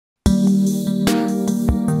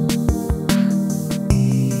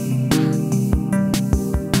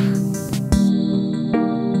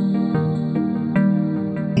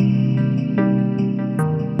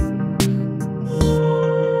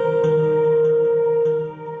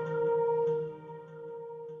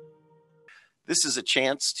This is a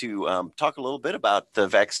chance to talk a little bit about the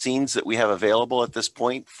vaccines that we have available at this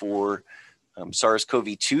point for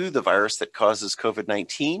SARS-CoV-2, the virus that causes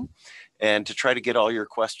COVID-19, and to try to get all your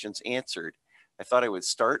questions answered. I thought I would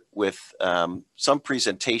start with some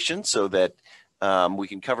presentation so that we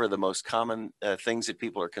can cover the most common things that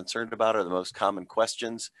people are concerned about, or the most common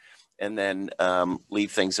questions, and then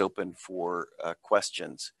leave things open for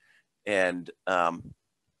questions. And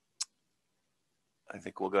I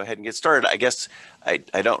think we'll go ahead and get started. I guess I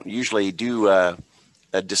don't usually do a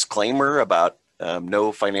disclaimer about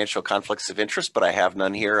no financial conflicts of interest, but I have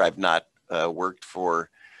none here. I've not worked for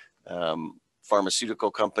pharmaceutical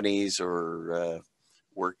companies or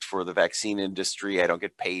worked for the vaccine industry. I don't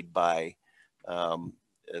get paid by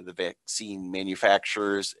the vaccine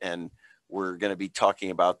manufacturers, and we're going to be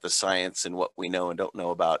talking about the science and what we know and don't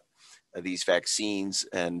know about these vaccines.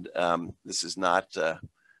 And this is not a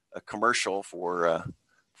commercial for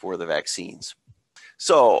the vaccines.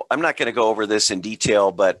 So I'm not going to go over this in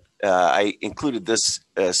detail, but I included this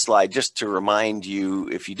slide just to remind you,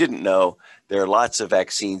 if you didn't know, there are lots of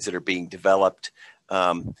vaccines that are being developed.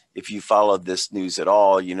 If you followed this news at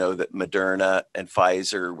all, you know that Moderna and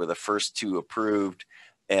Pfizer were the first two approved,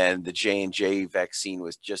 and the J&J vaccine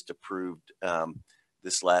was just approved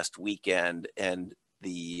this last weekend. And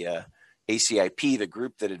the ACIP, the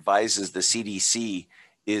group that advises the CDC,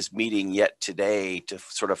 is meeting yet today to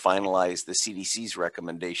sort of finalize the CDC's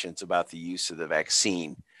recommendations about the use of the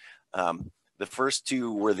vaccine. The first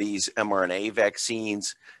two were these mRNA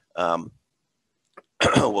vaccines.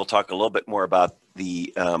 We'll talk a little bit more about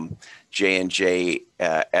the J&J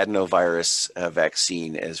adenovirus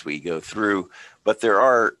vaccine as we go through, but there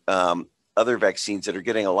are other vaccines that are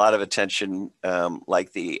getting a lot of attention,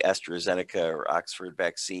 like the AstraZeneca or Oxford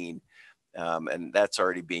vaccine, and that's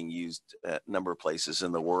already being used at a number of places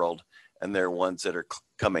in the world, and there are ones that are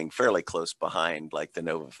coming fairly close behind, like the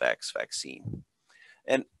Novavax vaccine.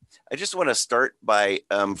 And I just want to start by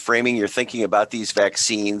framing your thinking about these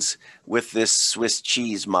vaccines with this Swiss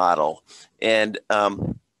cheese model. And,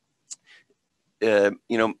 you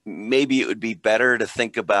know, maybe it would be better to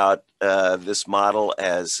think about this model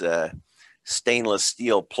as stainless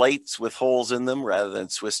steel plates with holes in them rather than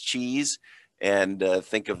Swiss cheese, and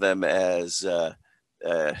think of them as,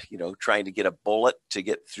 you know, trying to get a bullet to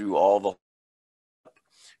get through all the,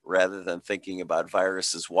 rather than thinking about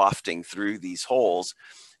viruses wafting through these holes.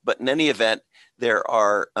 But in any event, there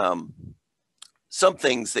are some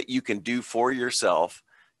things that you can do for yourself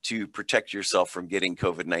to protect yourself from getting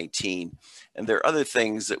COVID-19. And there are other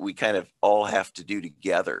things that we kind of all have to do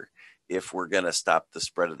together if we're going to stop the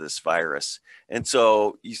spread of this virus. And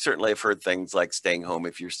so you certainly have heard things like staying home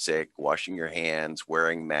if you're sick, washing your hands,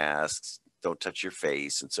 wearing masks, don't touch your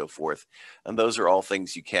face, and so forth. And those are all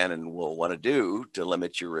things you can and will want to do to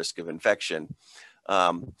limit your risk of infection.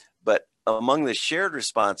 But among the shared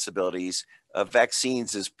responsibilities,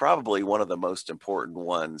 vaccines is probably one of the most important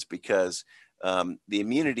ones, because the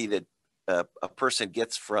immunity that a person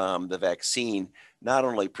gets from the vaccine not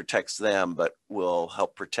only protects them, but will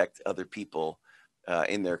help protect other people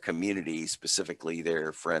in their community, specifically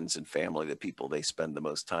their friends and family, the people they spend the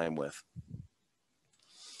most time with.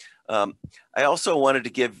 I also wanted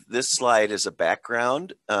to give this slide as a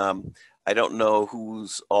background. I don't know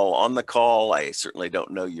who's all on the call. I certainly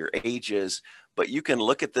don't know your ages, but you can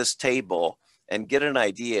look at this table and get an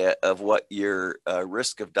idea of what your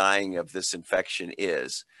risk of dying of this infection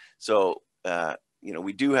is. So, you know,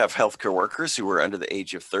 we do have healthcare workers who are under the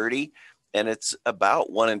age of 30, and it's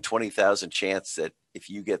about 1 in 20,000 chance that if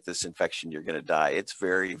you get this infection, you're going to die. It's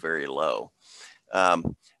very, very low.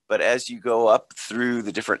 But as you go up through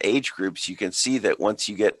the different age groups, you can see that once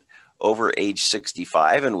you get over age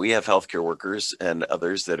 65, and we have healthcare workers and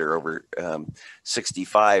others that are over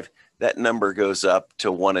 65, that number goes up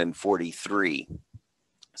to 1 in 43.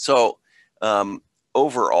 So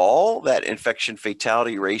overall, that infection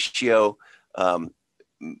fatality ratio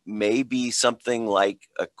may be something like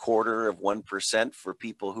 0.25% for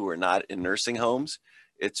people who are not in nursing homes.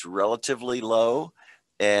 It's relatively low,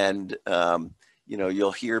 and you know,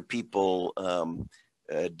 you'll hear people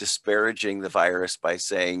disparaging the virus by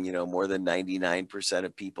saying, you know, more than 99%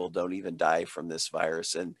 of people don't even die from this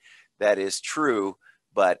virus. And that is true,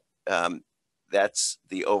 but that's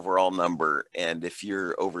the overall number. And if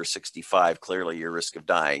you're over 65, clearly your risk of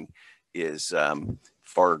dying is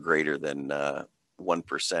far greater than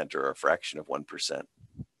 1% or a fraction of 1%.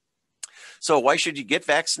 So why should you get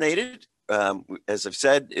vaccinated? As I've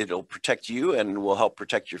said, it'll protect you and will help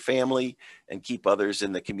protect your family and keep others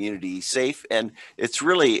in the community safe. And it's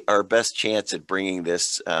really our best chance at bringing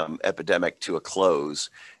this epidemic to a close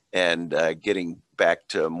and getting back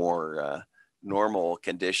to more normal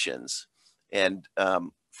conditions. And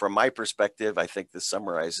from my perspective, I think this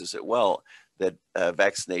summarizes it well, that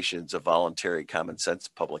vaccination is a voluntary common sense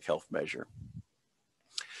public health measure.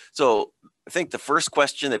 So I think the first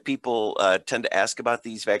question that people tend to ask about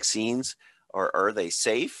these vaccines are they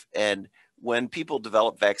safe? And when people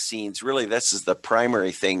develop vaccines, really this is the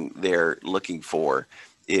primary thing they're looking for,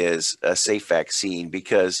 is a safe vaccine,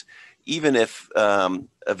 because even if a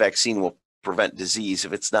vaccine will prevent disease,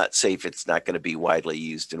 if it's not safe, it's not going to be widely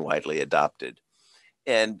used and widely adopted.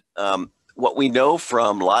 And what we know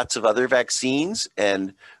from lots of other vaccines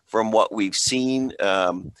and from what we've seen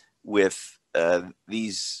with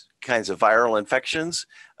these kinds of viral infections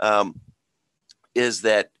is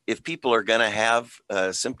that if people are going to have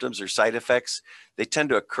symptoms or side effects, they tend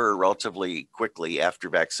to occur relatively quickly after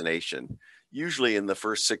vaccination, usually in the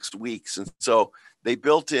first 6 weeks. And so they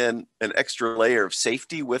built in an extra layer of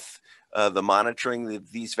safety with the monitoring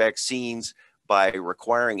of these vaccines by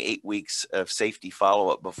requiring 8 weeks of safety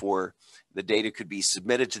follow-up before the data could be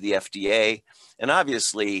submitted to the FDA. And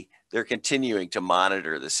obviously, they're continuing to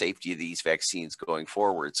monitor the safety of these vaccines going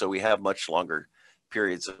forward. So we have much longer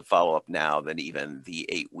periods of follow-up now than even the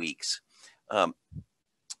 8 weeks.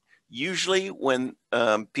 Usually when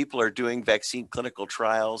people are doing vaccine clinical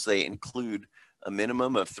trials, they include a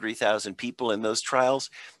minimum of 3,000 people in those trials.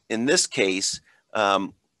 In this case,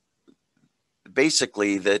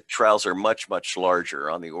 basically the trials are much, much larger,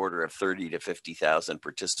 on the order of 30 to 50,000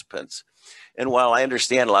 participants. And while I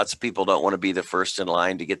understand lots of people don't want to be the first in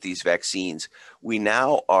line to get these vaccines, we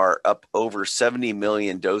now are up over 70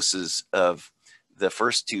 million doses of the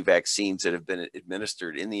first 2 vaccines that have been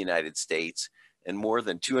administered in the United States, and more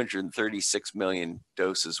than 236 million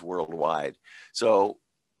doses worldwide. So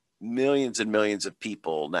millions and millions of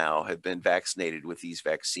people now have been vaccinated with these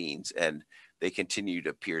vaccines, and they continue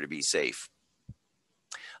to appear to be safe.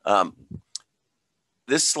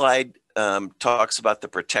 This slide talks about the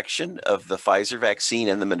protection of the Pfizer vaccine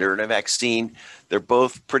and the Moderna vaccine. They're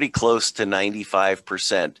both pretty close to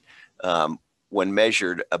 95% when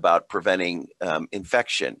measured about preventing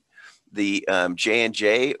infection. The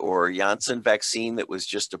J&J or Janssen vaccine that was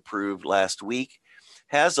just approved last week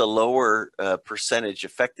has a lower percentage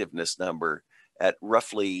effectiveness number at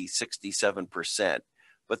roughly 67%.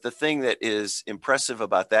 But the thing that is impressive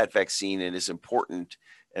about that vaccine and is important,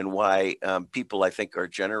 and why people I think are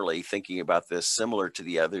generally thinking about this similar to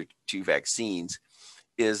the other 2 vaccines,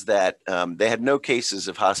 is that they had no cases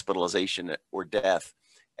of hospitalization or death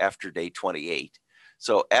after day 28.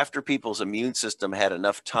 So after people's immune system had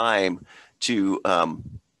enough time to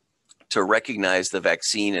recognize the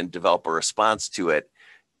vaccine and develop a response to it,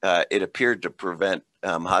 it appeared to prevent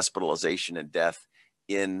hospitalization and death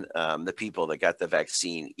in the people that got the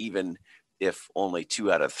vaccine, even if only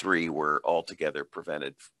 2 out of 3 were altogether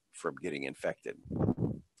prevented from getting infected.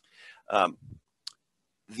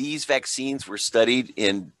 These vaccines were studied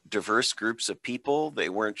in diverse groups of people. They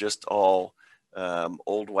weren't just all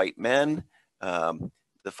old white men. The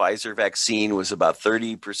Pfizer vaccine was about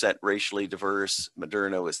 30% racially diverse.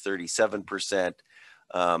 Moderna was 37%.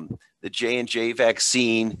 The J&J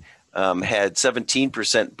vaccine had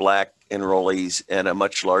 17% Black enrollees and a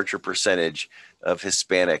much larger percentage of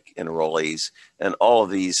Hispanic enrollees. And all of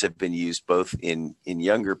these have been used both in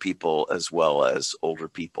younger people as well as older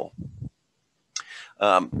people.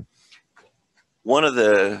 One of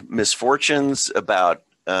the misfortunes about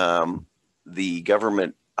the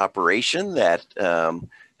government operation that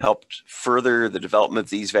helped further the development of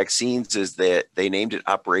these vaccines is that they named it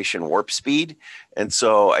Operation Warp Speed. And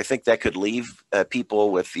so I think that could leave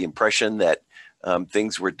people with the impression that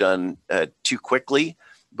things were done too quickly.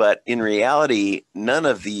 But in reality, none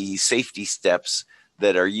of the safety steps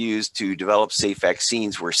that are used to develop safe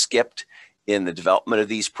vaccines were skipped in the development of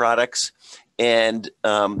these products. And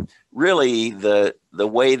really, the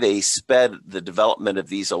way they sped the development of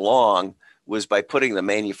these along was by putting the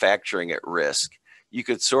manufacturing at risk. You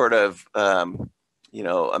could sort of,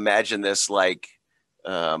 imagine this like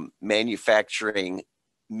manufacturing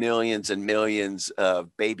millions and millions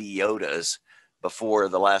of baby Yodas before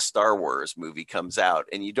the last Star Wars movie comes out.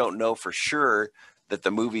 And you don't know for sure that the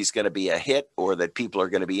movie's going to be a hit or that people are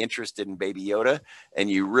going to be interested in Baby Yoda. And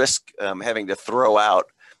you risk having to throw out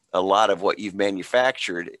a lot of what you've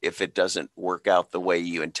manufactured if it doesn't work out the way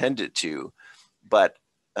you intend it to. But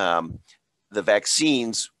the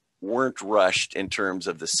vaccines weren't rushed in terms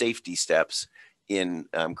of the safety steps in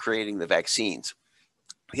creating the vaccines.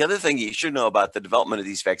 The other thing you should know about the development of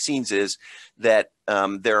these vaccines is that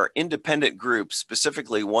there are independent groups,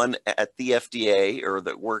 specifically one at the FDA or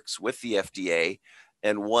that works with the FDA,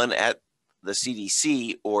 and one at the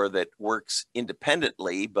CDC or that works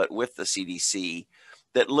independently, but with the CDC,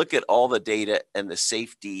 that look at all the data and the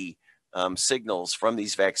safety signals from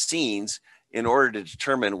these vaccines in order to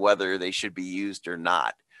determine whether they should be used or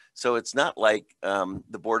not. So it's not like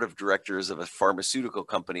the board of directors of a pharmaceutical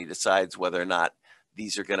company decides whether or not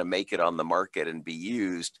these are going to make it on the market and be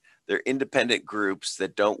used. They're independent groups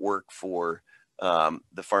that don't work for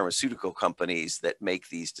the pharmaceutical companies that make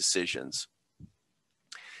these decisions.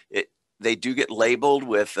 They do get labeled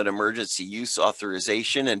with an emergency use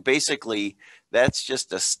authorization, and basically that's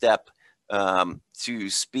just a step to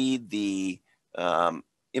speed the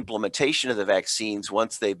implementation of the vaccines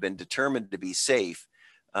once they've been determined to be safe.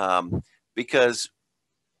 Because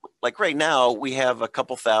like right now, we have a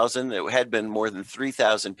couple thousand, it had been more than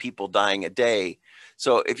 3,000 people dying a day.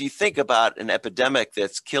 So if you think about an epidemic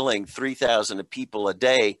that's killing 3,000 people a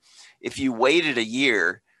day, if you waited a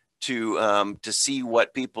year to see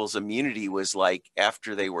what people's immunity was like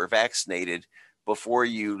after they were vaccinated before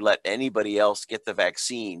you let anybody else get the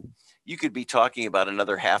vaccine, you could be talking about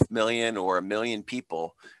another 500,000 or 1 million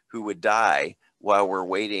people who would die while we're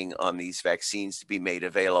waiting on these vaccines to be made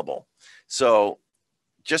available. So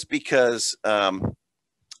just because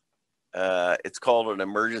it's called an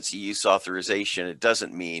emergency use authorization, it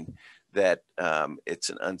doesn't mean that it's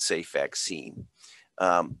an unsafe vaccine.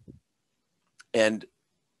 And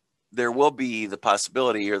there will be the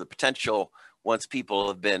possibility or the potential, once people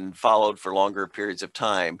have been followed for longer periods of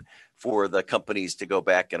time, for the companies to go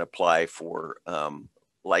back and apply for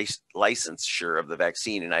licensure of the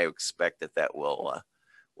vaccine. And I expect that that will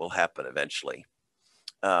happen eventually.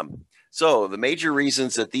 So the major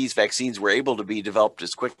reasons that these vaccines were able to be developed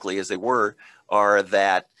as quickly as they were are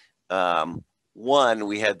that, one,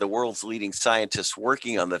 we had the world's leading scientists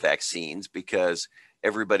working on the vaccines because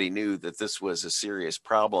everybody knew that this was a serious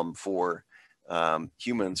problem for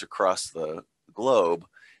humans across the globe.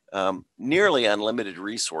 Nearly unlimited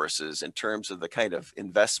resources in terms of the kind of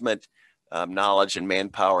investment, knowledge and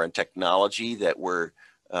manpower and technology that were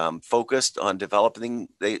focused on developing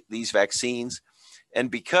these vaccines. And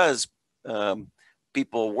because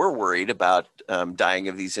people were worried about dying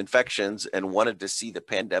of these infections and wanted to see the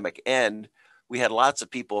pandemic end, we had lots of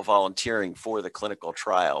people volunteering for the clinical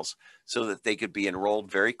trials so that they could be enrolled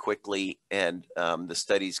very quickly and the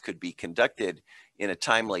studies could be conducted in a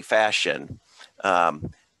timely fashion.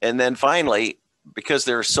 And then finally, because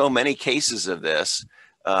there are so many cases of this,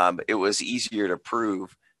 it was easier to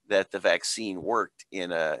prove that the vaccine worked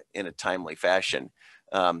in a timely fashion.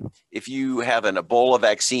 If you have an Ebola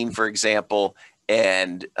vaccine, for example,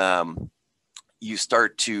 and you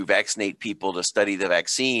start to vaccinate people to study the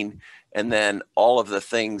vaccine, and then all of the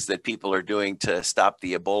things that people are doing to stop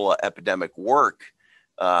the Ebola epidemic work,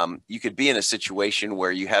 you could be in a situation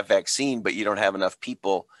where you have vaccine, but you don't have enough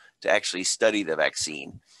people to actually study the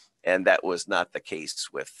vaccine. And that was not the case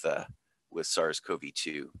with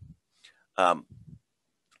SARS-CoV-2.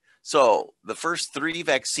 So the first 3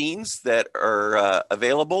 vaccines that are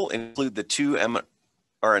available include the 2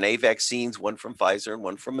 mRNA vaccines, one from Pfizer and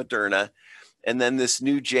one from Moderna, and then this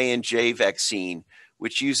new J&J vaccine,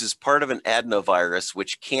 which uses part of an adenovirus,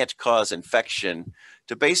 which can't cause infection,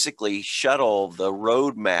 to basically shuttle the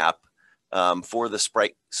roadmap for the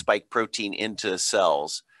spike protein into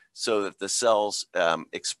cells so that the cells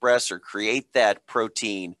express or create that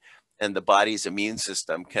protein and the body's immune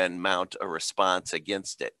system can mount a response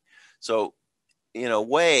against it. So in a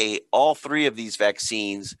way, all 3 of these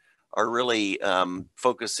vaccines are really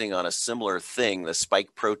focusing on a similar thing, the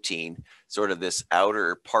spike protein, sort of this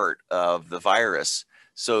outer part of the virus,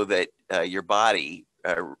 so that your body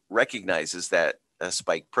recognizes that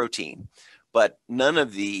spike protein. But none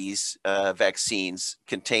of these vaccines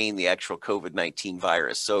contain the actual COVID-19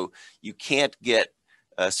 virus. So you can't get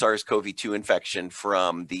a SARS-CoV-2 infection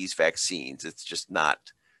from these vaccines. It's just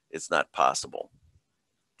not, it's not possible.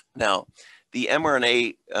 Now, the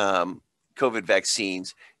mRNA COVID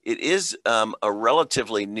vaccines, it is a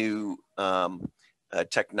relatively new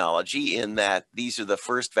technology in that these are the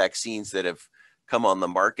first vaccines that have come on the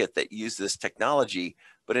market that use this technology.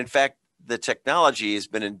 But in fact, the technology has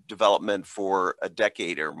been in development for a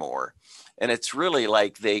decade or more. And it's really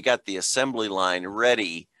like they got the assembly line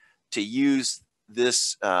ready to use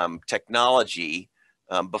this technology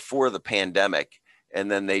before the pandemic.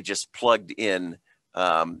 And then they just plugged in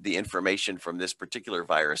the information from this particular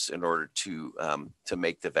virus in order to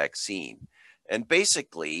make the vaccine. And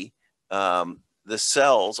basically, the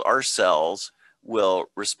cells, our cells, will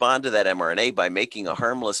respond to that mRNA by making a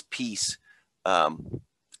harmless piece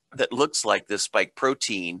that looks like this spike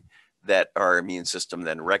protein that our immune system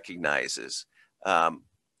then recognizes. And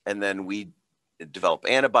then we develop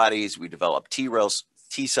antibodies, we develop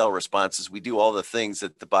T cell responses, we do all the things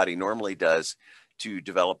that the body normally does to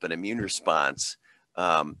develop an immune response.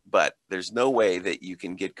 But there's no way that you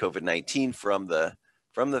can get COVID-19 from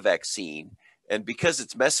the vaccine. And because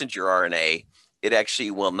it's messenger RNA, it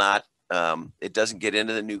actually will not, it doesn't get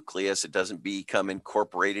into the nucleus, it doesn't become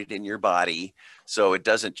incorporated in your body, so it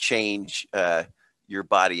doesn't change your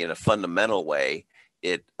body in a fundamental way.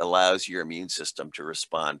 It allows your immune system to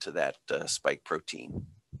respond to that spike protein.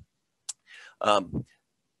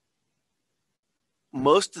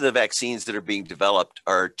 Most of the vaccines that are being developed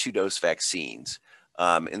are 2-dose vaccines.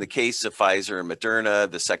 In the case of Pfizer and Moderna,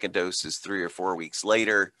 the second dose is 3 or 4 weeks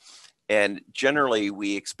later. And generally,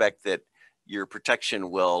 we expect that your protection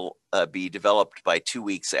will be developed by 2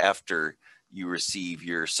 weeks after you receive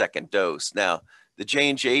your second dose. Now, the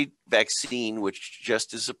J&J vaccine, which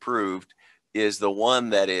just is approved, is the one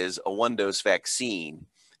that is a 1-dose vaccine.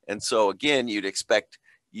 And so again, you'd expect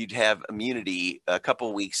you'd have immunity a couple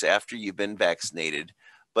of weeks after you've been vaccinated.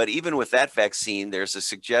 But even with that vaccine, there's a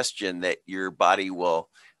suggestion that your body will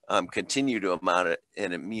continue to mount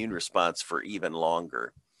an immune response for even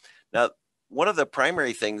longer. Now, one of the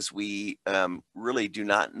primary things we really do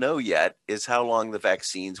not know yet is how long the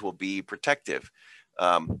vaccines will be protective.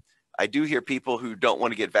 I do hear people who don't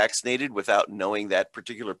want to get vaccinated without knowing that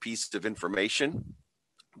particular piece of information.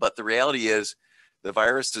 But the reality is the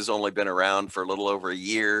virus has only been around for a little over a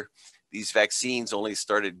year. These vaccines only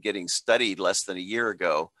started getting studied less than a year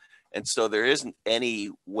ago. And so there isn't any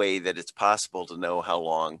way that it's possible to know how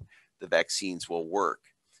long the vaccines will work.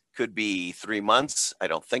 Could be 3 months. I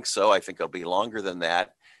don't think so. I think it'll be longer than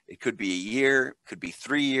that. It could be a year, could be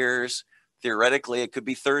 3 years. Theoretically, it could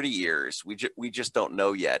be 30 years. We just don't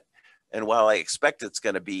know yet. And while I expect it's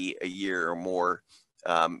going to be a year or more,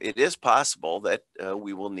 it is possible that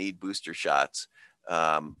we will need booster shots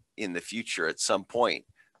in the future at some point,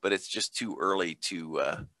 but it's just too early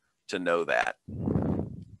to know that.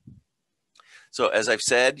 So as I've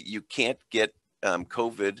said, you can't get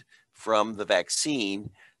COVID from the vaccine.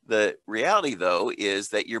 The reality, though, is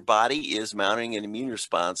that your body is mounting an immune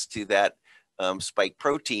response to that spike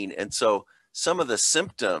protein. And so some of the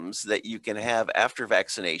symptoms that you can have after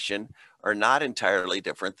vaccination are not entirely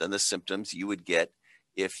different than the symptoms you would get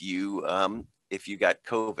if you got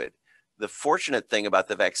COVID. The fortunate thing about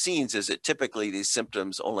the vaccines is that typically these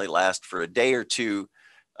symptoms only last for a day or two,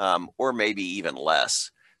 or maybe even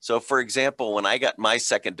less. So for example, when I got my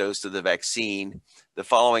second dose of the vaccine, the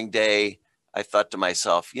following day, I thought to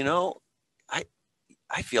myself, you know,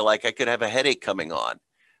 I feel like I could have a headache coming on.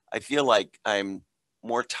 I feel like I'm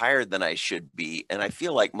more tired than I should be. And I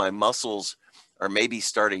feel like my muscles are maybe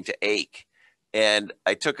starting to ache. And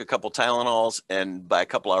I took a couple Tylenols, and by a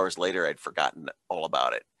couple hours later, I'd forgotten all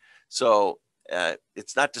about it. So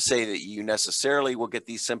it's not to say that you necessarily will get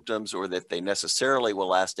these symptoms or that they necessarily will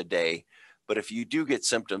last a day. But if you do get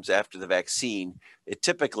symptoms after the vaccine, it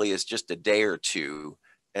typically is just a day or two,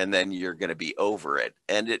 and then you're going to be over it.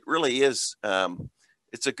 And it really is,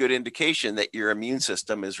 it's a good indication that your immune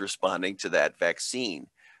system is responding to that vaccine.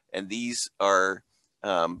 And these are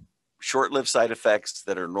short-lived side effects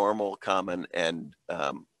that are normal, common, and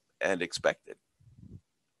expected.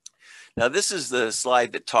 Now, this is the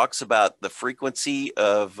slide that talks about the frequency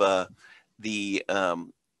of the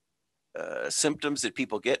symptoms that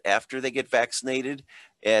people get after they get vaccinated.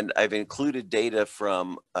 And I've included data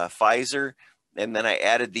from Pfizer, and then I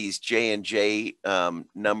added these J&J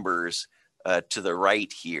numbers to the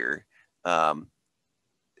right here.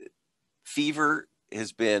 Fever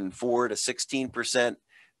has been 4 to 16%,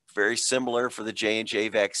 very similar for the J&J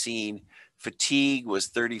vaccine. Fatigue was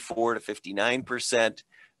 34 to 59%.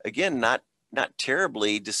 Again, not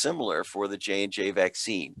terribly dissimilar for the J&J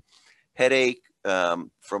vaccine. Headache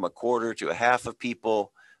from a quarter to a half of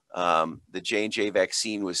people. The J&J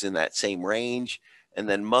vaccine was in that same range. And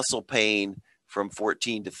then muscle pain from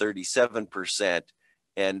 14 to 37%,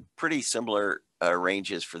 and pretty similar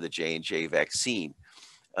ranges for the J&J vaccine.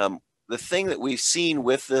 The thing that we've seen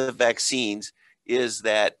with the vaccines is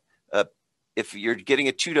that if you're getting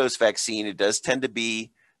a 2-dose vaccine, it does tend to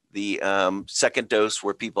be the second dose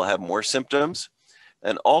where people have more symptoms.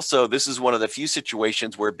 And also, this is one of the few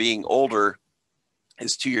situations where being older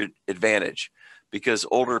is to your advantage, because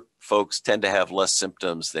older folks tend to have less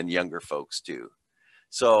symptoms than younger folks do.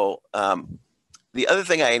 So the other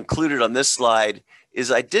thing I included on this slide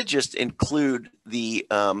is I did just include the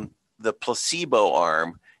placebo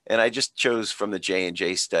arm, and I just chose from the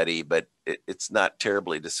J&J study, but it's not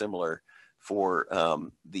terribly dissimilar for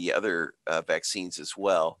the other vaccines as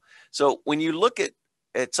well. So when you look at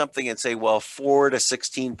at something and say, well, 4 to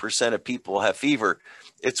 16% of people have fever,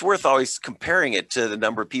 it's worth always comparing it to the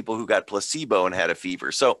number of people who got placebo and had a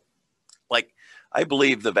fever. So, like, I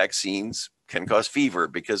believe the vaccines can cause fever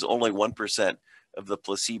because only 1% of the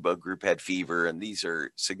placebo group had fever, and these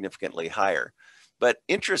are significantly higher. But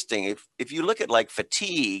interesting, if you look at like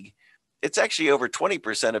fatigue, it's actually over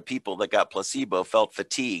 20% of people that got placebo felt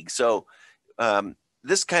fatigue. So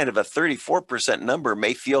this kind of a 34% number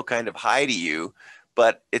may feel kind of high to you,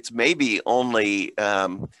 but it's maybe only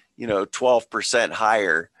 12%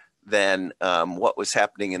 higher than what was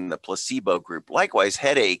happening in the placebo group. Likewise,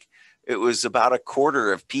 headache, it was about a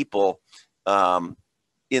quarter of people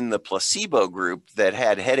in the placebo group that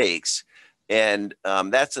had headaches. And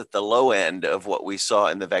that's at the low end of what we saw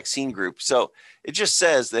in the vaccine group. So it just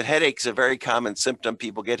says that headache's a very common symptom.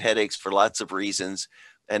 People get headaches for lots of reasons,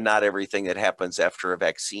 and not everything that happens after a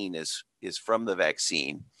vaccine is from the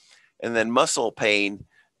vaccine. And then muscle pain,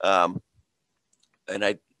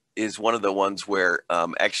 is one of the ones where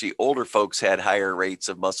actually older folks had higher rates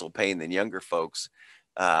of muscle pain than younger folks.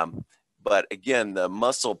 But again, the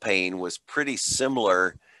muscle pain was pretty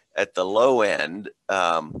similar at the low end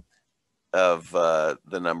of the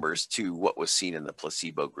numbers to what was seen in the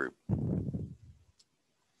placebo group.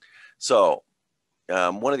 So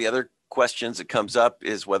one of the other questions that comes up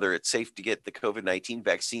is whether it's safe to get the COVID-19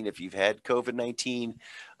 vaccine if you've had COVID-19,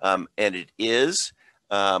 and it is.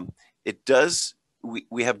 It does.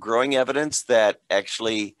 We have growing evidence that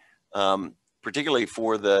actually, particularly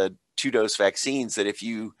for the 2-dose vaccines, that if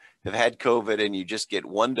you have had COVID and you just get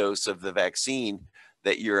 1 dose of the vaccine,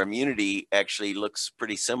 that your immunity actually looks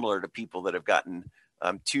pretty similar to people that have gotten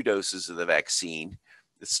 2 doses of the vaccine.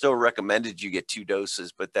 It's still recommended you get 2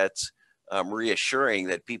 doses, but that's reassuring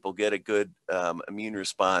that people get a good immune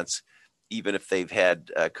response even if they've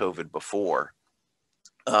had COVID before.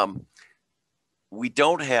 We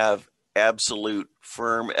don't have absolute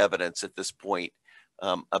firm evidence at this point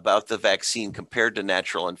about the vaccine compared to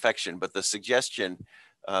natural infection, but the suggestion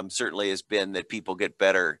certainly has been that people get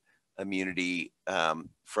better immunity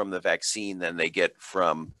from the vaccine than they get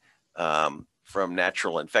from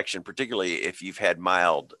natural infection, particularly if you've had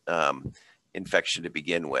mild infection to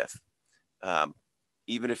begin with.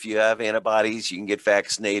 Even if you have antibodies, you can get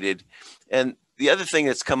vaccinated. And the other thing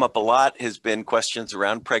that's come up a lot has been questions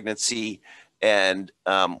around pregnancy. And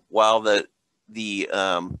while the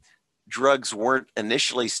drugs weren't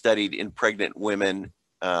initially studied in pregnant women,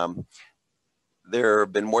 there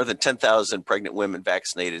have been more than 10,000 pregnant women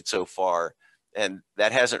vaccinated so far, and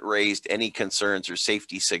that hasn't raised any concerns or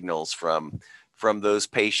safety signals from those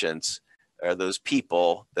patients or those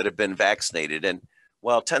people that have been vaccinated. And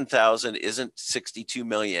while 10,000 isn't 62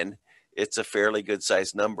 million, it's a fairly good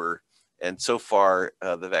sized number. And so far,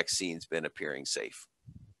 the vaccine's been appearing safe.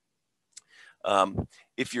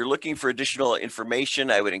 If you're looking for additional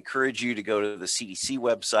information, I would encourage you to go to the CDC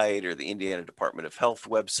website or the Indiana Department of Health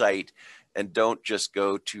website, and don't just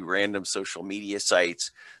go to random social media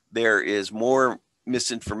sites. There is more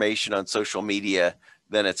misinformation on social media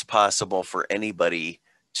than it's possible for anybody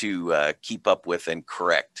to keep up with and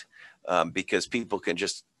correct, because people can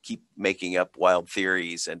just keep making up wild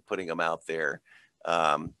theories and putting them out there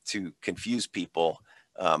to confuse people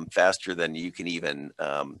faster than you can even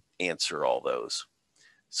answer all those.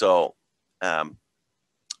 So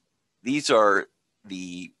these are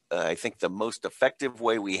the I think the most effective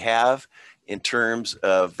way we have in terms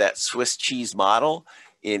of that Swiss cheese model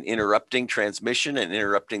in interrupting transmission and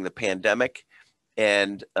interrupting the pandemic.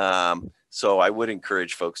 And so I would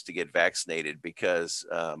encourage folks to get vaccinated because,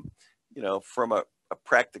 from a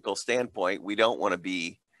practical standpoint, we don't want to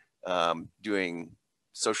be doing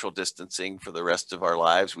social distancing for the rest of our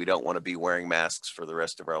lives. We don't want to be wearing masks for the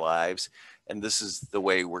rest of our lives. And this is the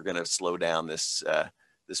way we're going to slow down this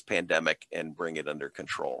pandemic and bring it under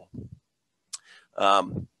control.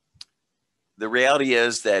 The reality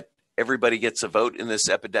is that everybody gets a vote in this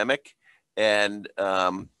epidemic, and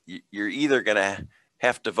you're either going to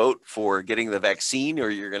have to vote for getting the vaccine or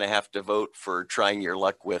you're going to have to vote for trying your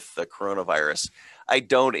luck with the coronavirus. I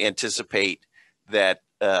don't anticipate that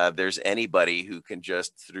there's anybody who can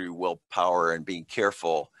just through willpower and being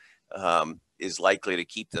careful is likely to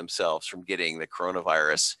keep themselves from getting the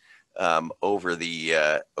coronavirus over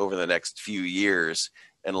the next few years,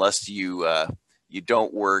 unless you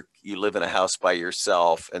don't work, you live in a house by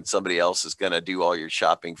yourself, and somebody else is going to do all your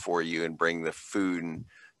shopping for you and bring the food and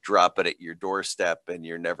drop it at your doorstep, and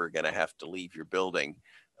you're never going to have to leave your building.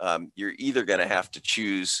 You're either going to have to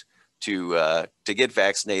choose to get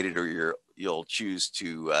vaccinated, or you'll choose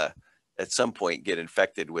to at some point get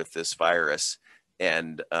infected with this virus.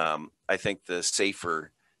 And I think the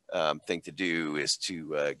safer thing to do is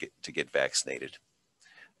to get vaccinated.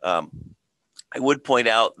 I would point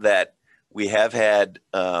out that we have had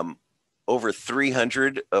over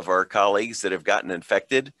 300 of our colleagues that have gotten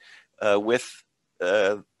infected with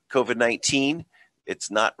COVID-19.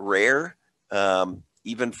 It's not rare,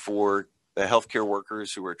 even for the healthcare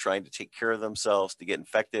workers who are trying to take care of themselves to get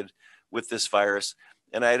infected with this virus.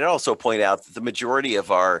 And I'd also point out that the majority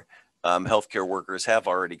of our healthcare workers have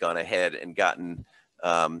already gone ahead and gotten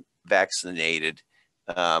vaccinated.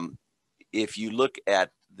 If you look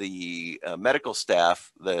at the medical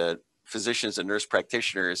staff, the physicians and nurse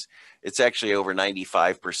practitioners, it's actually over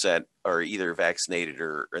 95% are either vaccinated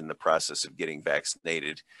or in the process of getting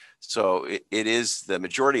vaccinated. So it is the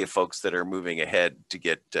majority of folks that are moving ahead to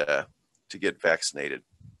get vaccinated.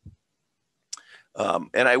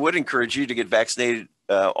 And I would encourage you to get vaccinated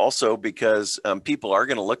also because people are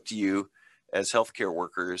going to look to you as healthcare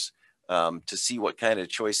workers to see what kind of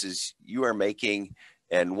choices you are making,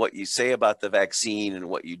 and what you say about the vaccine and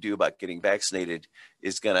what you do about getting vaccinated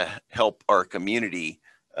is going to help our community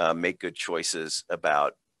make good choices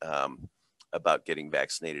about getting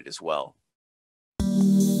vaccinated as well.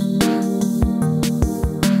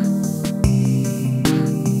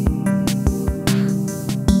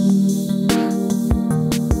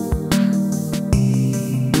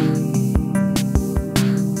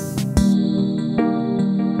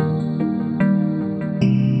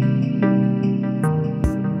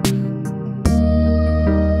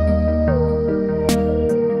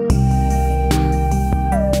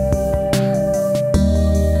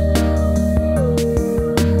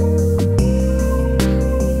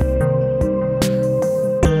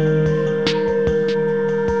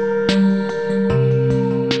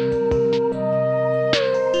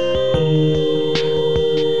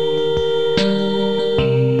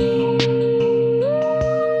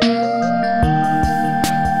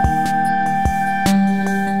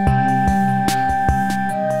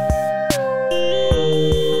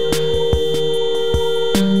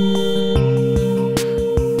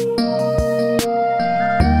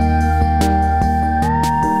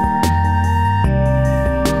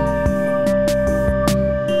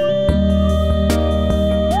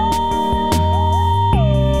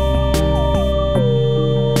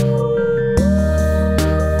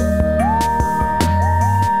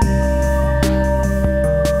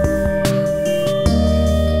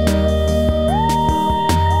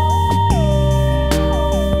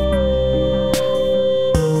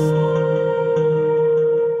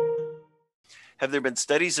 Have there been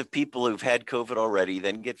studies of people who've had COVID already,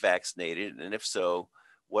 then get vaccinated? And if so,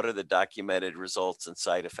 what are the documented results and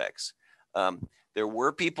side effects? There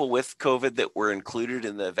were people with COVID that were included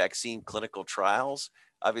in the vaccine clinical trials.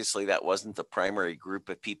 Obviously, that wasn't the primary group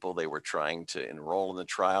of people they were trying to enroll in the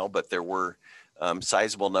trial, but there were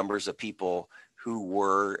sizable numbers of people who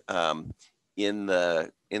were in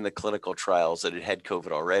the clinical trials that had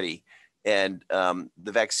COVID already. And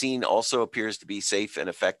the vaccine also appears to be safe and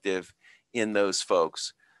effective in those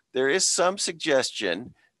folks. There is some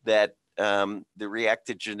suggestion that the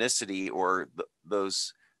reactogenicity or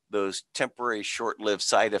those temporary short-lived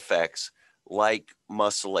side effects like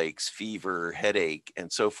muscle aches, fever, headache, and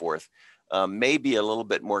so forth may be a little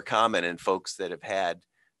bit more common in folks that have had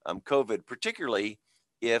COVID, particularly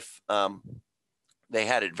if they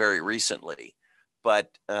had it very recently.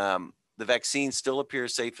 But the vaccine still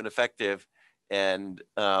appears safe and effective, and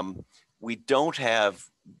we don't have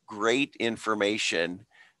great information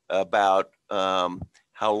about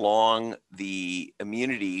how long the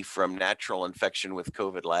immunity from natural infection with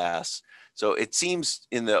COVID lasts. So it seems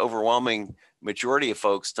in the overwhelming majority of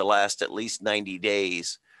folks to last at least 90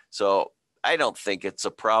 days. So I don't think it's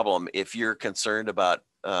a problem if you're concerned about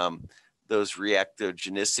those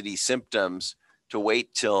reactogenicity symptoms to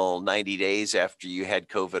wait till 90 days after you had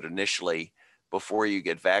COVID initially before you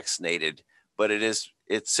get vaccinated. But it's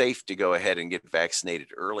safe to go ahead and get vaccinated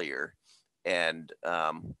earlier. And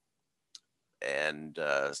so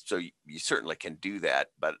you certainly can do that,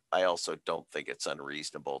 but I also don't think it's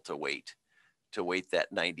unreasonable to wait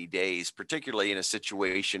that 90 days, particularly in a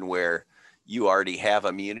situation where you already have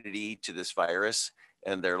immunity to this virus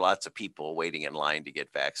and there are lots of people waiting in line to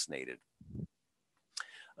get vaccinated.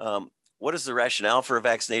 What is the rationale for a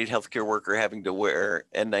vaccinated healthcare worker having to wear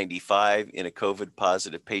N95 in a COVID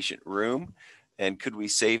positive patient room? And could we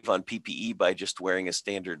save on PPE by just wearing a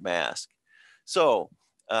standard mask? So,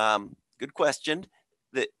 good question.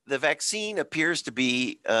 The vaccine appears to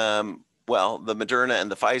be, well, the Moderna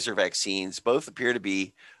and the Pfizer vaccines both appear to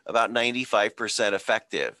be about 95%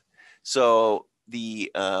 effective. So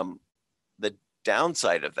the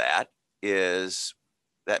downside of that is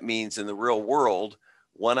that means in the real world,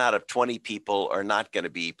 1 out of 20 people are not going to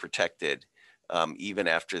be protected even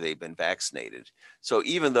after they've been vaccinated. So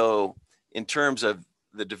even though in terms of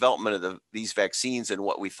the development of these vaccines and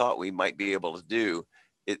what we thought we might be able to do,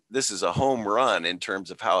 this is a home run in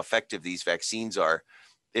terms of how effective these vaccines are.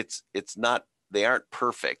 It's not, they aren't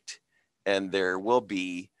perfect, and there will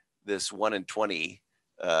be this 1 in 20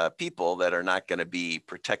 people that are not going to be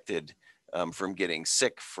protected from getting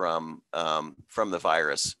sick from the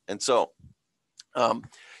virus. And so,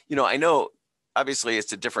 I know obviously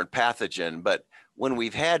it's a different pathogen, but when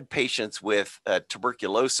we've had patients with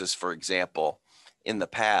tuberculosis, for example, in the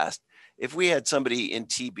past, if we had somebody in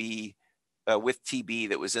TB with TB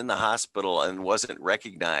that was in the hospital and wasn't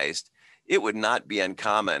recognized, it would not be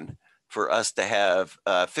uncommon for us to have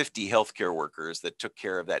 50 healthcare workers that took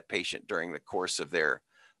care of that patient during the course of their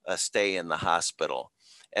stay in the hospital.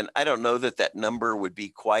 And I don't know that that number would be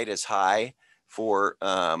quite as high for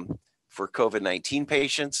COVID-19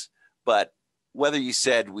 patients, but whether you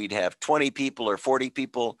said we'd have 20 people or 40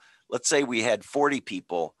 people, let's say we had 40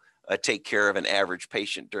 people take care of an average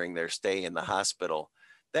patient during their stay in the hospital,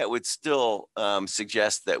 that would still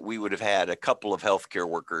suggest that we would have had a couple of healthcare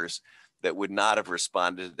workers that would not have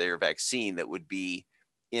responded to their vaccine that would be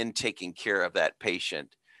in taking care of that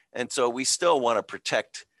patient. And so we still want to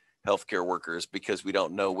protect healthcare workers because we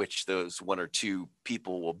don't know which those 1 or 2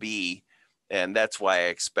 people will be. And that's why I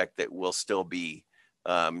expect that we'll still be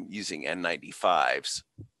using N95s.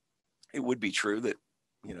 It would be true that,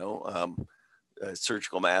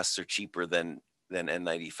 surgical masks are cheaper than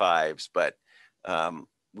N95s, but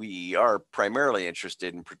we are primarily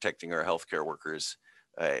interested in protecting our healthcare workers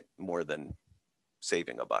more than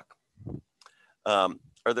saving a buck.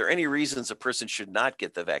 Are there any reasons a person should not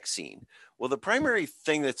get the vaccine? Well, the primary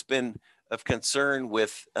thing that's been of concern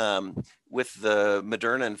with the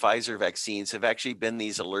Moderna and Pfizer vaccines have actually been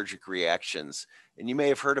these allergic reactions. And you may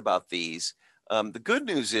have heard about these. The good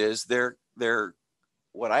news is they're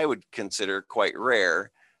what I would consider quite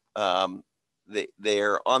rare.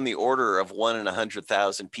 They're on the order of 1 in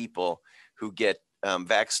 100,000 people who get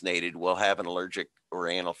vaccinated will have an allergic or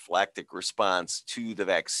anaphylactic response to the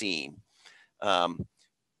vaccine.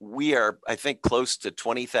 We are, I think, close to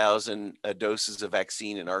 20,000 doses of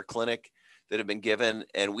vaccine in our clinic that have been given,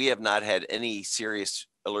 and we have not had any serious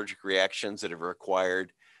allergic reactions that have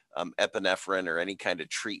required epinephrine or any kind of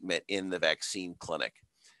treatment in the vaccine clinic.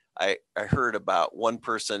 I heard about one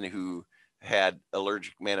person who had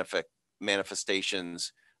allergic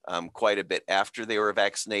manifestations quite a bit after they were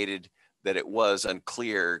vaccinated, that it was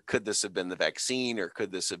unclear, could this have been the vaccine or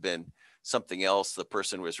could this have been something else the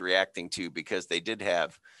person was reacting to, because they did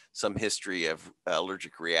have some history of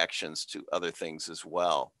allergic reactions to other things as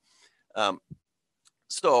well.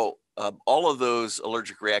 So all of those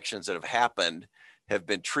allergic reactions that have happened have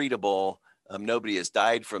been treatable. Nobody has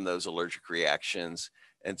died from those allergic reactions.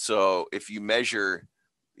 And so if you measure,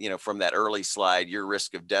 from that early slide, your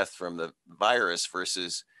risk of death from the virus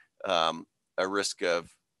versus a risk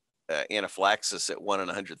of anaphylaxis at 1 in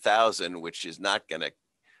 100,000, which is not going to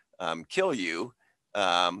kill you,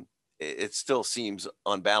 it still seems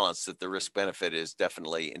on balance that the risk benefit is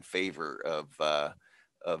definitely in favor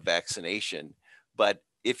of vaccination. But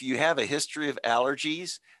if you have a history of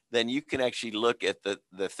allergies, then you can actually look at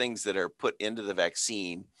the things that are put into the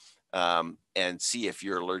vaccine and see if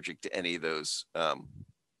you're allergic to any of those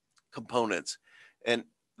components. And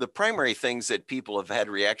the primary things that people have had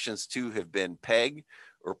reactions to have been PEG,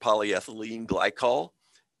 or polyethylene glycol,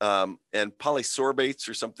 and polysorbates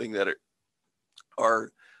are something that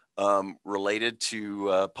are related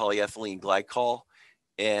to polyethylene glycol.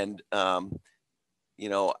 And,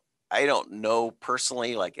 I don't know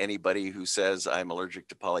personally, like anybody who says I'm allergic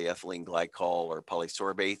to polyethylene glycol or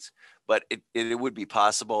polysorbates, but it would be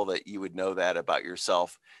possible that you would know that about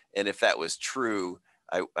yourself. And if that was true,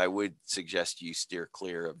 I would suggest you steer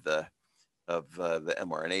clear of the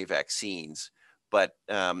mRNA vaccines. But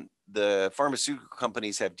the pharmaceutical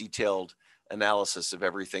companies have detailed analysis of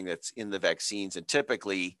everything that's in the vaccines, and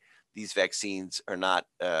typically these vaccines are not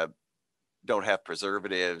don't have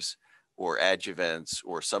preservatives or adjuvants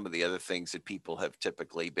or some of the other things that people have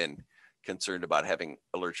typically been concerned about having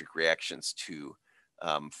allergic reactions to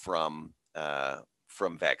from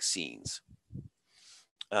vaccines.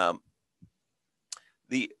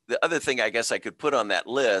 The other thing I guess I could put on that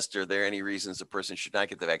list, are there any reasons a person should not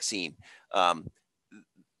get the vaccine?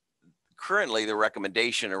 Currently, the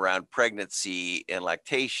recommendation around pregnancy and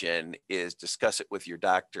lactation is discuss it with your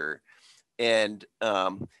doctor. And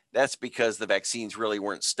that's because the vaccines really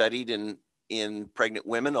weren't studied in pregnant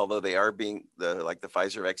women, although they are being, like the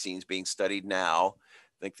Pfizer vaccines being studied now.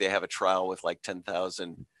 I think they have a trial with like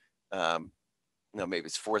 10,000 no, maybe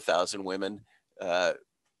it's 4,000 women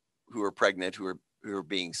who are pregnant who are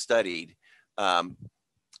being studied.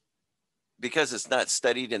 Because it's not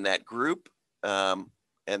studied in that group, and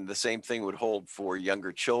the same thing would hold for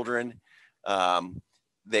younger children.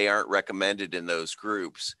 They aren't recommended in those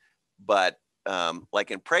groups. But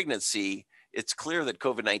like in pregnancy, it's clear that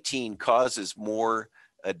COVID-19 causes more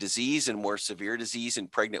disease and more severe disease in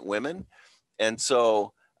pregnant women. And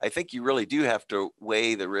so I think you really do have to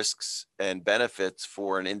weigh the risks and benefits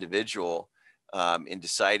for an individual in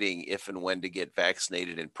deciding if and when to get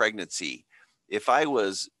vaccinated in pregnancy. If I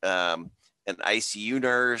was an ICU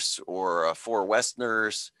nurse or a 4 West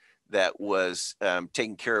nurse that was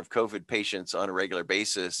taking care of COVID patients on a regular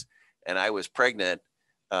basis, and I was pregnant,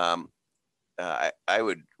 I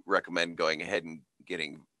would recommend going ahead and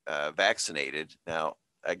getting vaccinated. Now,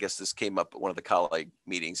 I guess this came up at one of the colleague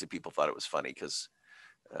meetings and people thought it was funny because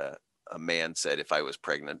a man said if I was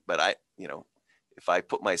pregnant, but if I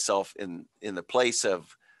put myself in the place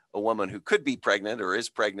of a woman who could be pregnant or is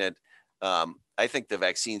pregnant, I think the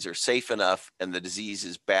vaccines are safe enough and the disease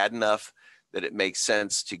is bad enough that it makes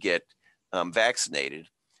sense to get vaccinated.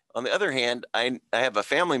 On the other hand, I have a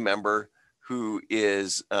family member who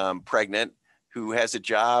is pregnant, who has a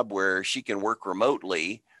job where she can work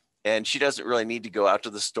remotely and she doesn't really need to go out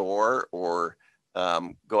to the store or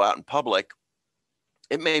go out in public.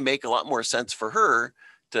 It may make a lot more sense for her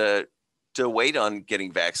to wait on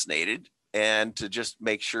getting vaccinated and to just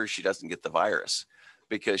make sure she doesn't get the virus,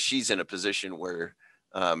 because she's in a position where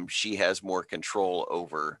she has more control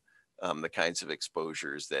over the kinds of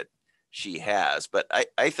exposures that she has. But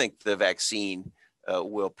I think the vaccine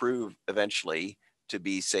will prove eventually to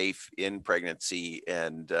be safe in pregnancy,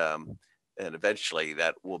 and eventually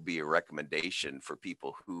that will be a recommendation for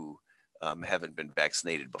people who haven't been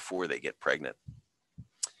vaccinated before they get pregnant.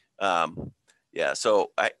 Yeah,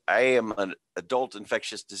 so I am an adult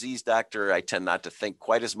infectious disease doctor. I tend not to think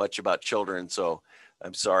quite as much about children, so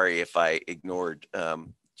I'm sorry if I ignored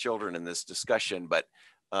children in this discussion, but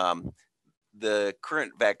the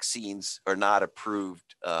current vaccines are not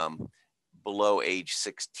approved below age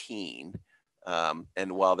 16.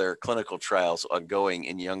 And while there are clinical trials ongoing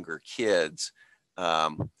in younger kids,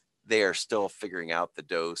 they are still figuring out the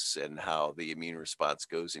dose and how the immune response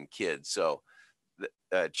goes in kids. So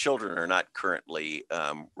children are not currently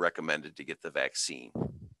recommended to get the vaccine.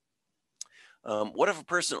 What if a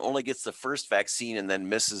person only gets the first vaccine and then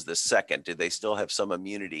misses the second? Do they still have some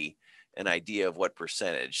immunity? An idea of what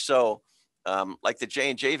percentage? So like the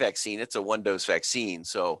J&J vaccine, it's a one-dose vaccine.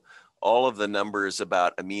 So all of the numbers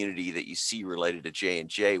about immunity that you see related to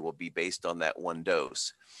J&J will be based on that one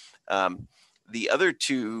dose. The other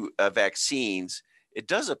two vaccines, it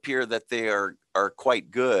does appear that they are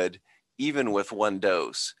quite good even with one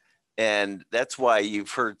dose. And that's why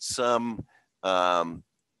you've heard some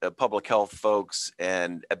public health folks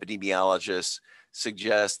and epidemiologists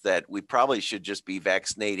suggest that we probably should just be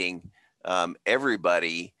vaccinating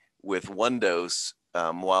everybody with one dose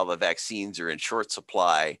while the vaccines are in short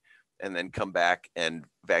supply, and then come back and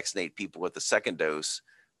vaccinate people with the second dose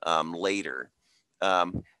later.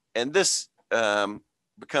 And this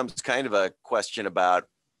becomes kind of a question about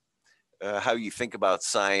how you think about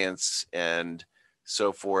science and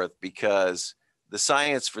so forth, because the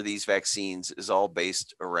science for these vaccines is all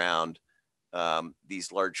based around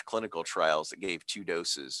these large clinical trials that gave 2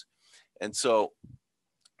 doses. And so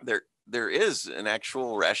there is an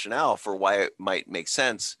actual rationale for why it might make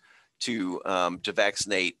sense to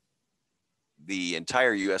vaccinate the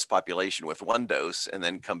entire U.S. population with 1 dose and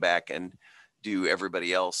then come back and do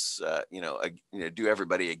everybody else, do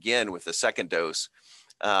everybody again with the second dose.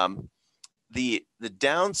 The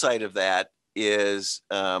downside of that is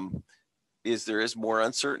there is more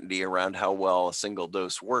uncertainty around how well a single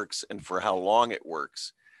dose works and for how long it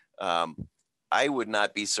works. I would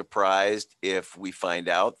not be surprised if we find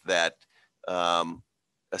out that a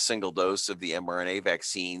single dose of the mRNA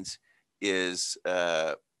vaccines is,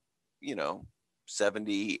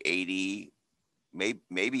 70, 80,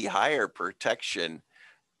 maybe higher protection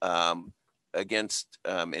against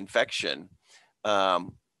infection.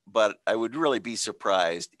 But I would really be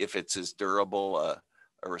surprised if it's as durable a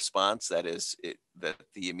response, that is, that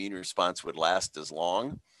the immune response would last as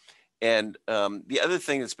long. And the other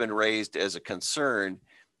thing that's been raised as a concern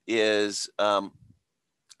is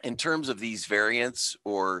in terms of these variants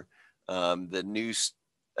or the new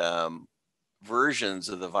versions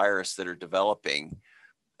of the virus that are developing,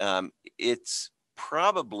 it's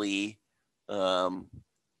probably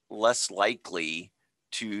less likely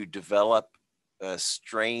to develop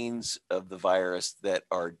strains of the virus that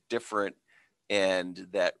are different and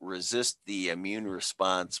that resist the immune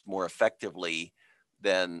response more effectively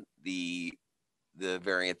than the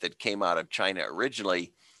variant that came out of China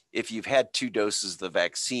originally if you've had 2 doses of the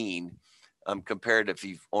vaccine compared to if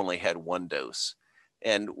you've only had 1 dose.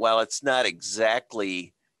 And while it's not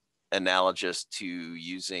exactly analogous to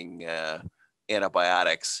using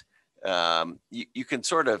antibiotics, you can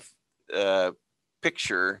sort of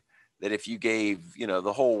picture that if you gave,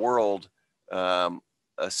 the whole world a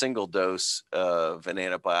single dose of an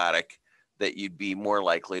antibiotic, that you'd be more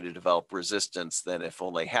likely to develop resistance than if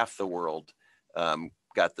only half the world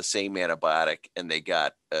got the same antibiotic and they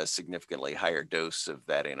got a significantly higher dose of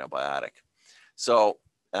that antibiotic. So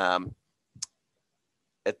at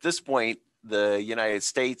this point, the United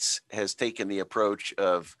States has taken the approach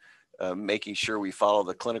of making sure we follow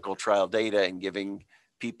the clinical trial data and giving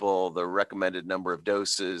people the recommended number of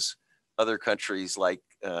doses. Other countries like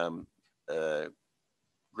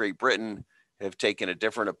Great Britain have taken a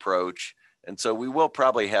different approach. And so we will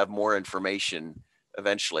probably have more information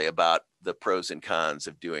eventually about the pros and cons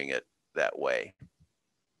of doing it that way.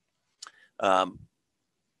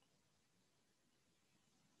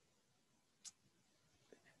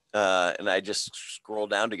 And I just scroll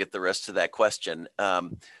down to get the rest of that question.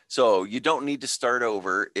 So you don't need to start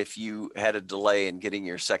over if you had a delay in getting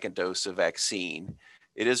your second dose of vaccine.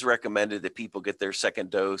 It is recommended that people get their second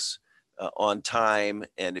dose on time.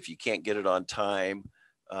 And if you can't get it on time,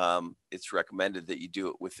 it's recommended that you do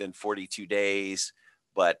it within 42 days.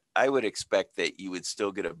 But I would expect that you would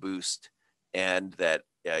still get a boost and that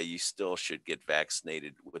you still should get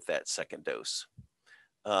vaccinated with that second dose.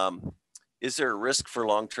 Is there a risk for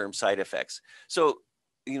long-term side effects? So,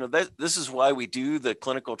 this is why we do the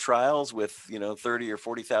clinical trials with, 30 or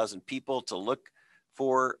 40,000 people to look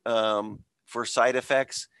for side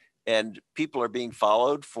effects, and people are being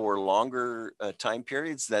followed for longer time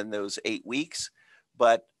periods than those 8 weeks.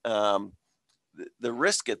 But the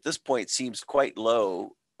risk at this point seems quite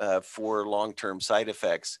low for long-term side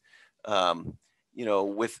effects.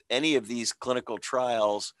 With any of these clinical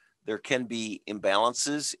trials, there can be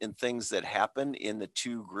imbalances in things that happen in the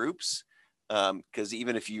 2 groups, because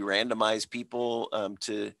even if you randomize people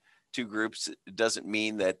to 2 groups, it doesn't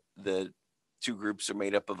mean that the 2 groups are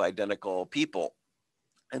made up of identical people.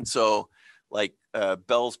 And so like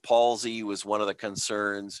Bell's palsy was one of the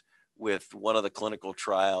concerns with one of the clinical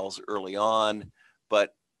trials early on,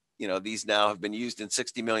 but these now have been used in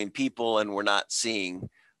 60 million people, and we're not seeing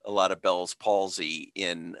a lot of Bell's palsy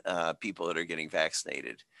in people that are getting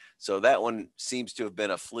vaccinated. So that one seems to have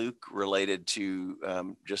been a fluke related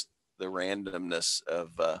to just the randomness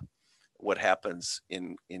of what happens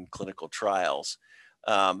in clinical trials.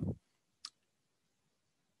 But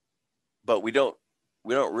we don't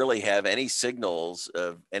really have any signals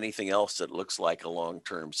of anything else that looks like a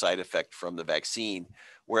long-term side effect from the vaccine,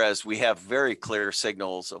 whereas we have very clear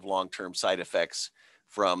signals of long-term side effects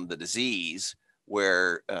from the disease,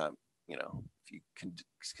 where if you can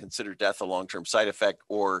consider death a long-term side effect,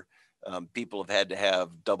 or people have had to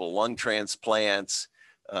have double lung transplants.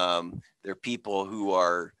 There are people who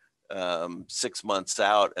are 6 months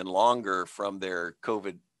out and longer from their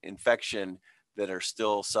COVID infection that are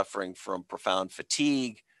still suffering from profound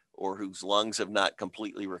fatigue, or whose lungs have not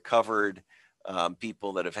completely recovered,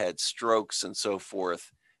 people that have had strokes and so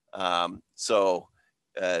forth.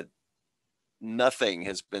 Nothing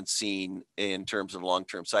has been seen in terms of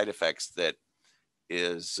long-term side effects that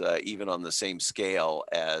is even on the same scale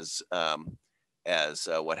as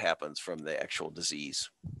what happens from the actual disease.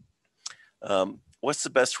 What's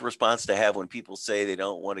the best response to have when people say they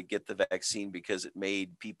don't want to get the vaccine because it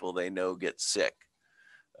made people they know get sick?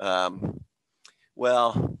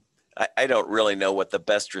 Well, I don't really know what the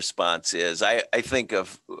best response is. I think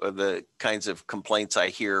of the kinds of complaints I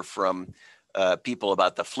hear from people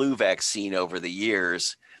about the flu vaccine over the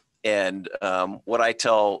years. And what I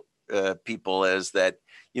tell people is that,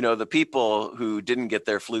 the people who didn't get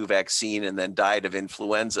their flu vaccine and then died of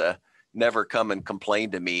influenza never come and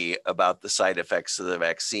complain to me about the side effects of the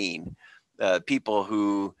vaccine. People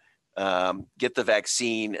who get the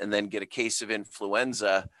vaccine and then get a case of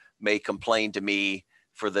influenza may complain to me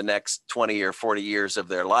for the next 20 or 40 years of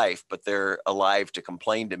their life, but they're alive to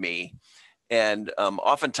complain to me. And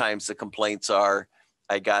oftentimes the complaints are,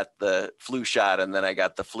 I got the flu shot and then I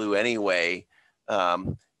got the flu anyway.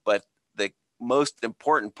 But the most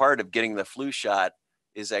important part of getting the flu shot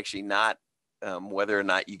is actually not whether or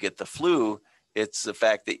not you get the flu, it's the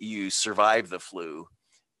fact that you survive the flu.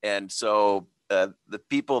 And so the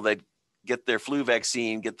people that get their flu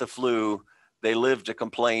vaccine, get the flu, they live to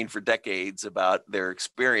complain for decades about their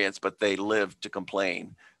experience, but they live to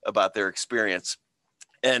complain about their experience.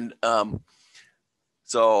 And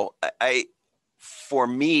so for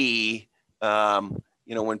me,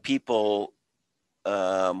 when people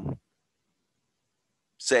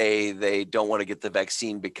say they don't want to get the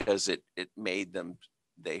vaccine because it made them,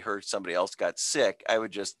 they heard somebody else got sick, I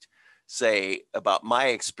would just say about my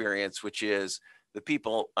experience, which is the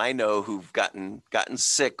people I know who've gotten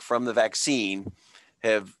sick from the vaccine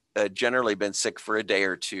have generally been sick for a day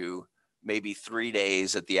or two, maybe 3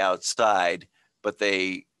 days at the outside, but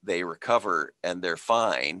they recover and they're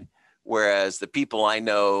fine. Whereas the people I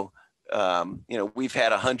know, we've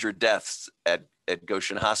had 100 deaths at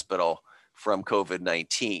Goshen Hospital from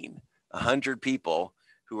COVID-19, 100 people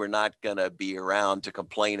who are not going to be around to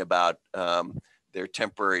complain about their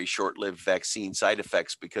temporary short-lived vaccine side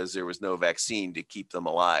effects because there was no vaccine to keep them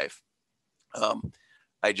alive.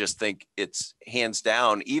 I just think it's hands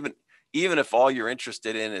down, even if all you're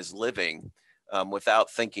interested in is living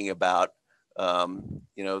without thinking about,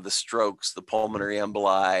 the strokes, the pulmonary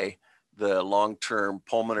emboli, the long-term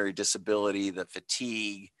pulmonary disability, the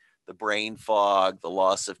fatigue, the brain fog, the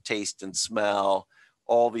loss of taste and smell,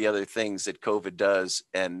 all the other things that COVID does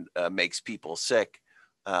and makes people sick.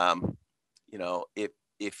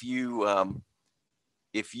 If you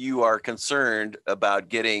are concerned about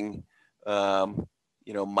getting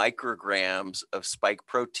micrograms of spike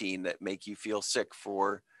protein that make you feel sick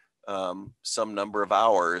for some number of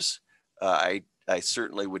hours, I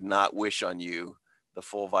certainly would not wish on you the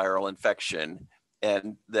full viral infection.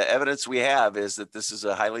 And the evidence we have is that this is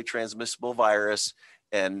a highly transmissible virus,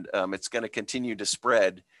 and it's going to continue to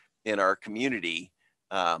spread in our community.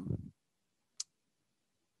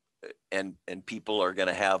 And people are going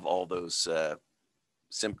to have all those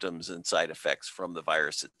symptoms and side effects from the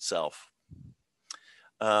virus itself.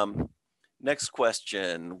 Next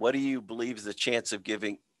question: what do you believe is the chance of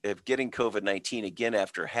getting COVID-19 again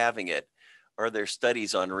after having it? Are there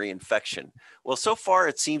studies on reinfection? Well, so far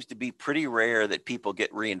it seems to be pretty rare that people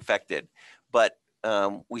get reinfected, but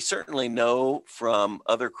we certainly know from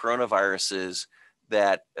other coronaviruses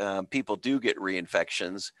that people do get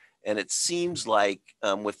reinfections. And it seems like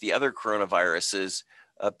with the other coronaviruses,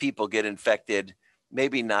 people get infected,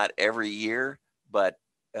 maybe not every year, but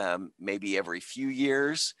maybe every few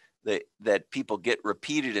years, that people get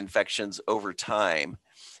repeated infections over time.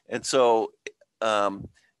 And so,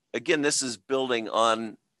 again, this is building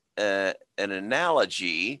on an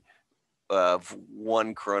analogy of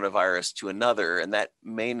one coronavirus to another, and that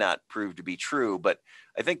may not prove to be true, but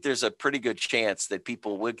I think there's a pretty good chance that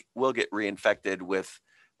people will get reinfected with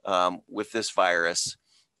this virus.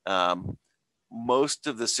 Most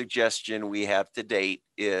of the suggestion we have to date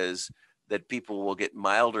is that people will get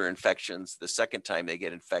milder infections the second time they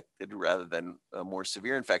get infected rather than more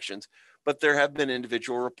severe infections. But there have been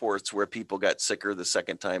individual reports where people got sicker the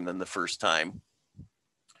second time than the first time,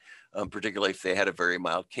 particularly if they had a very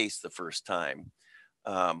mild case the first time.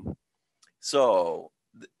 So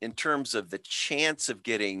in terms of the chance of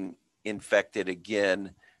getting infected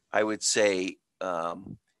again, I would say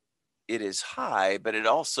it is high, but it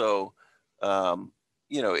also,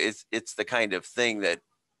 it's the kind of thing that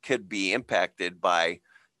could be impacted by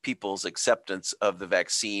people's acceptance of the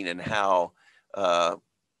vaccine and how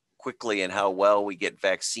quickly and how well we get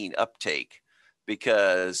vaccine uptake.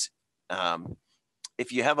 Because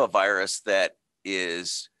if you have a virus that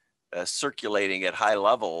is circulating at high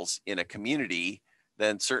levels in a community,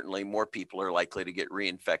 then certainly more people are likely to get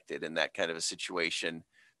reinfected in that kind of a situation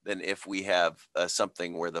than if we have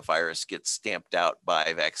something where the virus gets stamped out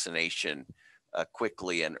by vaccination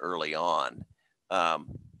quickly and early on.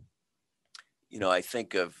 I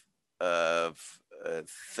think of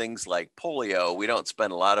things like polio. We don't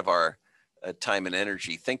spend a lot of our time and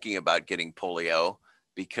energy thinking about getting polio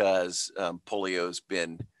because polio's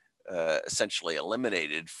been essentially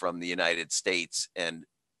eliminated from the United States and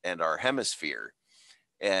our hemisphere.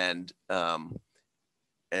 And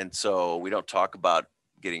so we don't talk about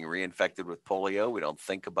getting reinfected with polio. We don't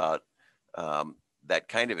think about that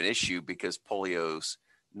kind of an issue because polio's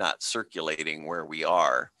not circulating where we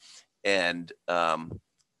are. And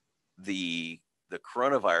the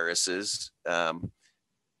coronaviruses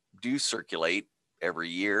do circulate every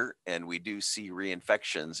year, and we do see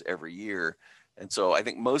reinfections every year. And so I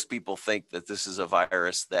think most people think that this is a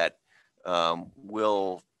virus that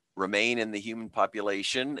will remain in the human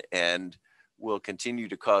population and will continue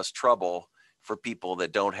to cause trouble for people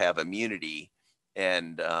that don't have immunity.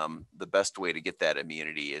 And the best way to get that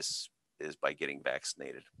immunity is by getting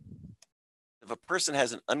vaccinated. If a person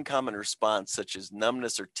has an uncommon response, such as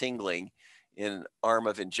numbness or tingling in arm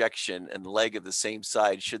of injection and leg of the same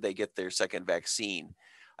side, should they get their second vaccine?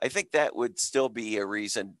 I think that would still be a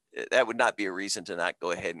reason. That would not be a reason to not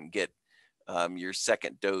go ahead and get your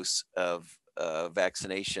second dose of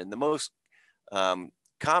vaccination. The most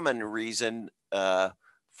common reason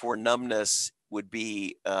for numbness would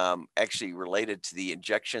be actually related to the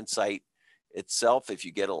injection site itself. If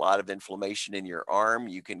you get a lot of inflammation in your arm,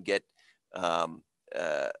 you can get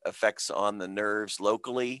effects on the nerves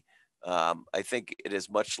locally. I think it is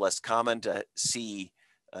much less common to see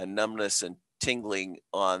numbness and tingling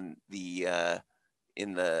on the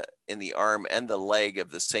in the arm and the leg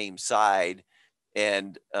of the same side,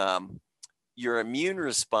 and your immune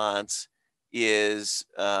response is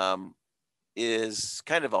kind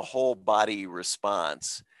of a whole body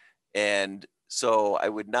response, and so I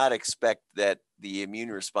would not expect that the immune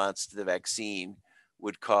response to the vaccine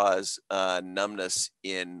would cause numbness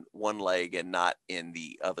in one leg and not in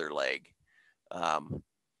the other leg.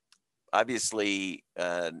 Obviously,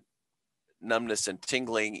 numbness and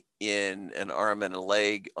tingling in an arm and a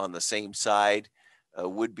leg on the same side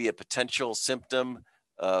would be a potential symptom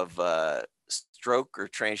of stroke or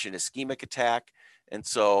transient ischemic attack. And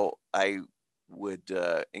so I would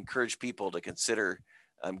encourage people to consider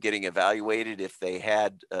getting evaluated if they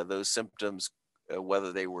had those symptoms,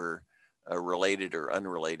 whether they were related or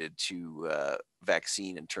unrelated to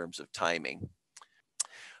vaccine in terms of timing.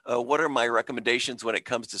 What are my recommendations when it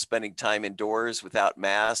comes to spending time indoors without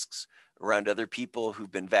masks around other people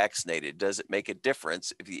who've been vaccinated? Does it make a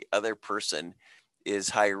difference if the other person is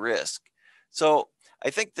high risk? So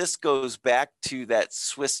I think this goes back to that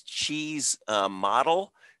Swiss cheese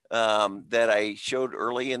model that I showed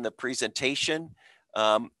early in the presentation.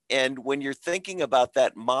 And when you're thinking about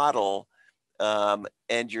that model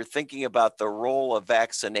and you're thinking about the role of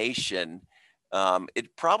vaccination,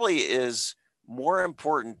 it probably is more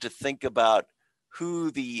important to think about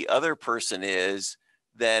who the other person is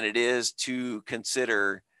than it is to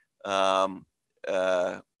consider sort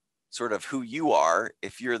of who you are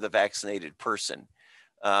if you're the vaccinated person.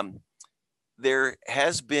 There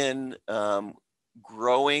has been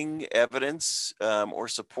growing evidence or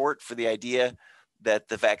support for the idea that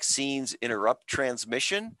the vaccines interrupt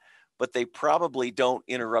transmission, but they probably don't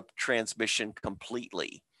interrupt transmission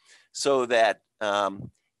completely. So that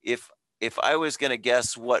if I was going to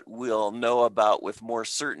guess what we'll know about with more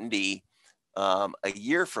certainty a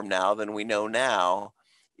year from now than we know now,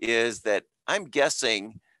 is that I'm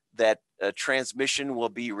guessing that transmission will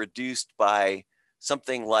be reduced by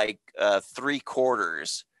something like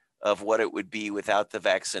 3/4 of what it would be without the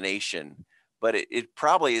vaccination. But it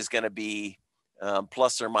probably is going to be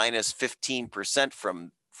plus or minus 15%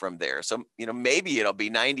 from there. So, maybe it'll be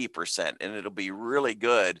 90% and it'll be really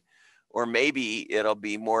good, or maybe it'll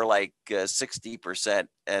be more like 60%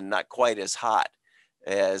 and not quite as hot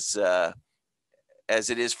as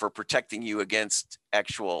it is for protecting you against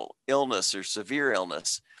actual illness or severe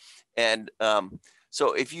illness. And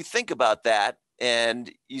so if you think about that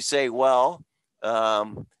and you say, well,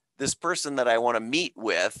 this person that I want to meet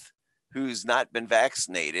with who's not been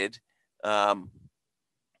vaccinated,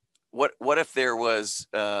 what if there was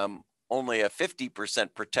only a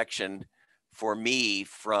 50% protection for me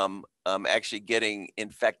from actually getting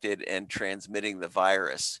infected and transmitting the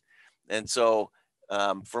virus? And so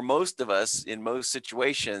for most of us in most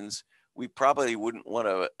situations, we probably wouldn't want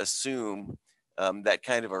to assume that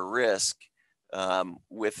kind of a risk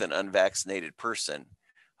with an unvaccinated person.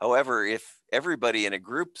 However, if everybody in a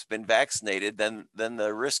group's been vaccinated, then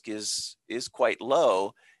the risk is quite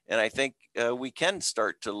low. And I think we can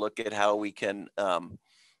start to look at how we can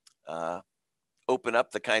open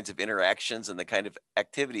up the kinds of interactions and the kind of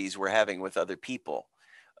activities we're having with other people.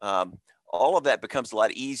 All of that becomes a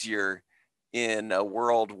lot easier in a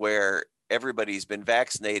world where everybody's been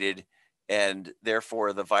vaccinated, and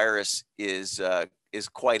therefore the virus is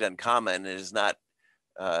quite uncommon and is not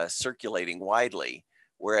circulating widely.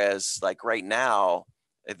 Whereas, like right now,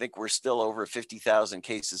 I think we're still over 50,000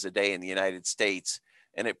 cases a day in the United States,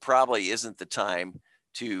 and it probably isn't the time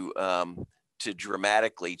to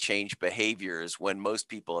dramatically change behaviors when most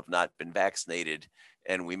people have not been vaccinated,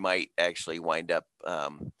 and we might actually wind up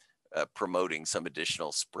promoting some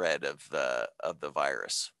additional spread of the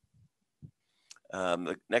virus.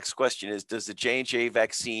 The next question is, does the J&J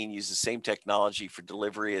vaccine use the same technology for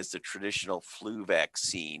delivery as the traditional flu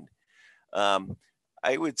vaccine?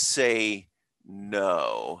 I would say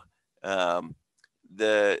no.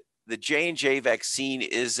 The J&J vaccine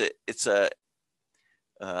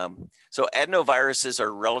so adenoviruses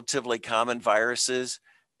are relatively common viruses,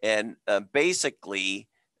 and basically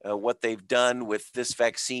what they've done with this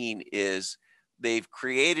vaccine is they've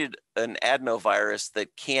created an adenovirus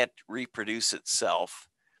that can't reproduce itself,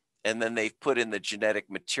 and then they've put in the genetic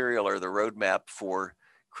material or the roadmap for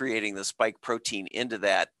creating the spike protein into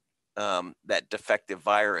that defective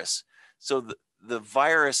virus. So the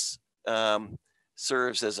virus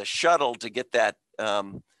serves as a shuttle to get that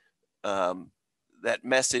that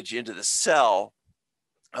message into the cell.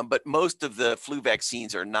 But most of the flu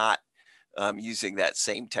vaccines are not using that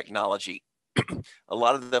same technology. A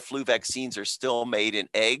lot of the flu vaccines are still made in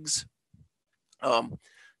eggs.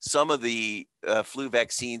 Some of the flu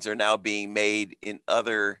vaccines are now being made in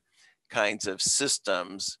other kinds of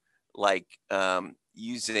systems, like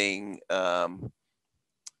using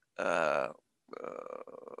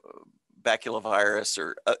baculovirus,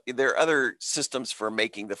 or there are other systems for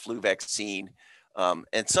making the flu vaccine.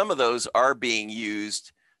 And some of those are being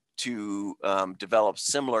used to develop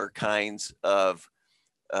similar kinds of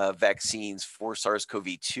vaccines for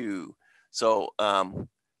SARS-CoV-2. So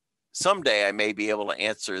someday I may be able to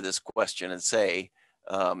answer this question and say,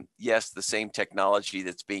 yes, the same technology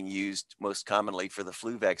that's being used most commonly for the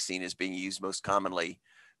flu vaccine is being used most commonly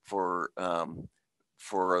for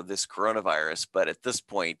this coronavirus. But at this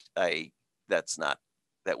point, that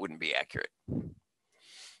wouldn't be accurate.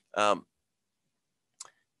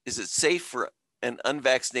 Is it safe for an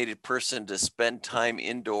unvaccinated person to spend time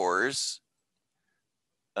indoors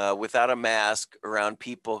without a mask around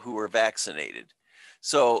people who are vaccinated?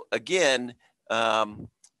 So again, while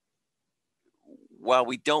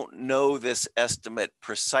we don't know this estimate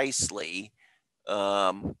precisely,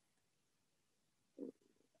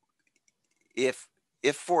 if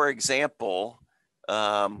for example,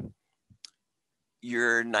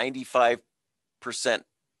 you're 95%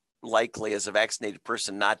 likely as a vaccinated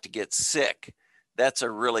person not to get sick, that's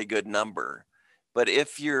a really good number. But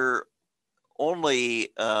if you're only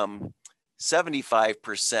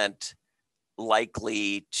 75%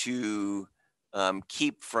 likely to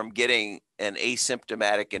keep from getting an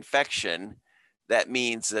asymptomatic infection, that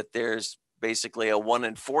means that there's basically a 1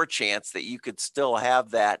 in 4 chance that you could still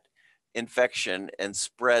have that infection and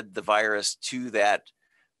spread the virus to that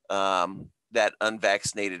that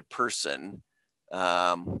unvaccinated person.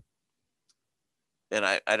 And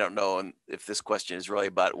I don't know if this question is really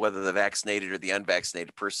about whether the vaccinated or the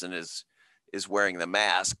unvaccinated person is wearing the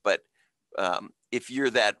mask, but if you're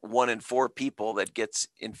that 1 in 4 people that gets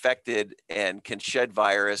infected and can shed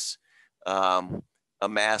virus, a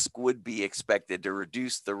mask would be expected to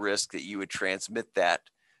reduce the risk that you would transmit that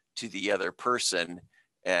to the other person.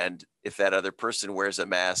 And if that other person wears a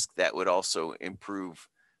mask, that would also improve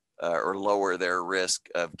or lower their risk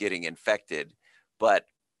of getting infected. But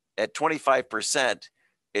at 25%,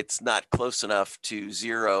 it's not close enough to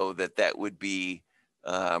zero that would be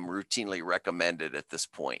routinely recommended at this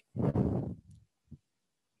point.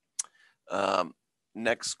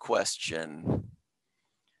 Next question.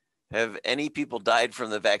 Have any people died from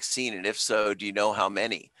the vaccine? And if so, do you know how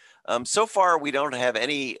many? So far, we don't have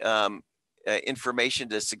any information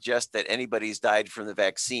to suggest that anybody's died from the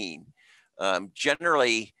vaccine.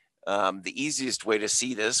 Generally, the easiest way to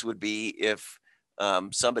see this would be if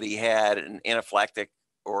somebody had an anaphylactic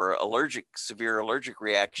or severe allergic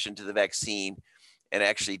reaction to the vaccine and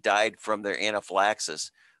actually died from their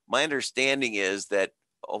anaphylaxis. My understanding is that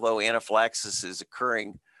although anaphylaxis is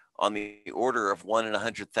occurring on the order of 1 in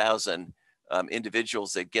 100,000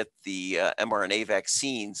 individuals that get the mRNA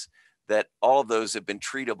vaccines, that all of those have been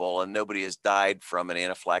treatable and nobody has died from an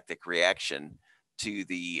anaphylactic reaction to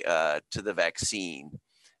the vaccine.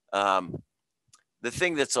 The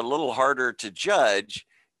thing that's a little harder to judge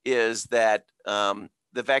is that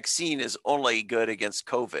the vaccine is only good against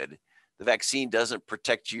COVID. The vaccine doesn't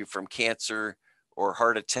protect you from cancer or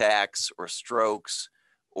heart attacks or strokes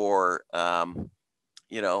or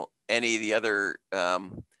any of the other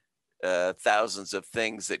thousands of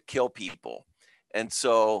things that kill people. And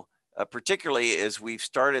so particularly as we've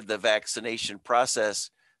started the vaccination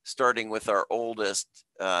process, starting with our oldest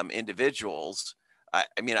individuals,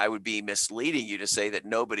 I would be misleading you to say that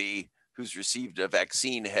nobody who's received a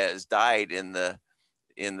vaccine has died in the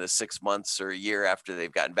 6 months or a year after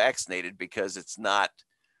they've gotten vaccinated, because it's not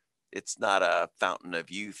a fountain of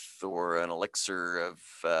youth or an elixir of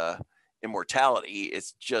immortality.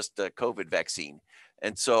 It's just a COVID vaccine.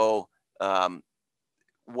 And so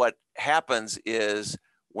what happens is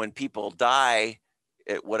when people die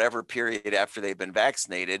at whatever period after they've been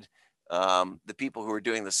vaccinated, the people who are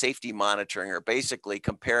doing the safety monitoring are basically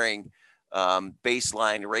comparing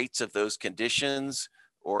baseline rates of those conditions,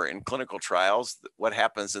 or in clinical trials, what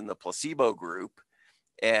happens in the placebo group,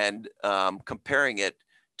 and comparing it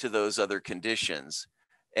to those other conditions.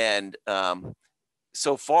 And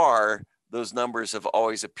so far, those numbers have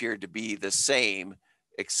always appeared to be the same,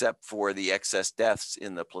 except for the excess deaths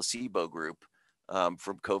in the placebo group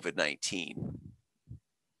from COVID-19.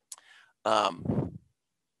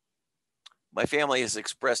 My family has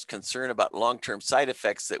expressed concern about long-term side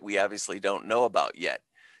effects that we obviously don't know about yet.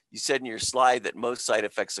 You said in your slide that most side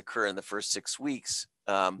effects occur in the first 6 weeks.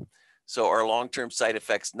 So are long-term side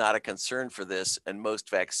effects not a concern for this and most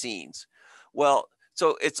vaccines? Well,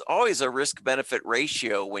 so it's always a risk-benefit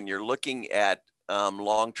ratio when you're looking at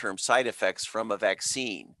long-term side effects from a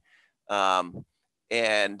vaccine. And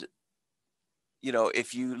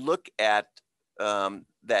if you look at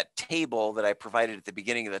that table that I provided at the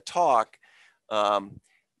beginning of the talk,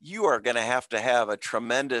 you are going to have a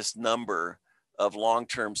tremendous number of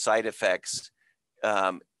long-term side effects.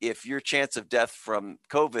 If your chance of death from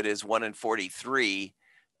COVID is 1 in 43,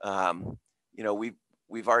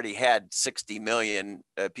 we've already had 60 million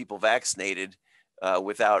people vaccinated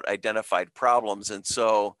without identified problems, and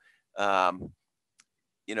so there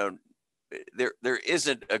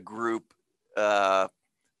isn't a group of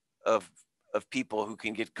people who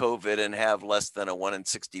can get COVID and have less than a 1 in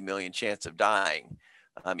 60 million chance of dying.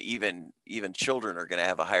 Even children are going to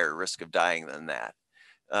have a higher risk of dying than that.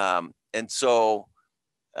 And so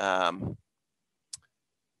to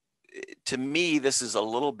me, this is a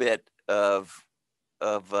little bit of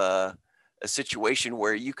a situation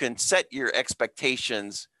where you can set your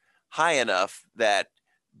expectations high enough that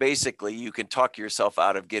basically you can talk yourself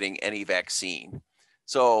out of getting any vaccine.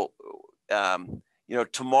 So,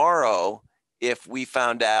 tomorrow, if we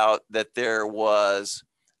found out that there was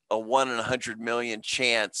a 1 in 100 million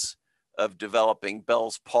chance of developing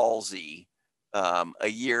Bell's palsy a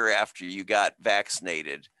year after you got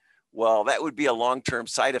vaccinated, well, that would be a long-term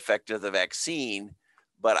side effect of the vaccine.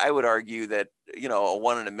 But I would argue that, a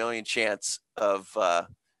 1 in a million chance of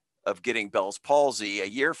getting Bell's palsy a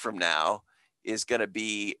year from now is going to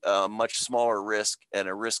be a much smaller risk and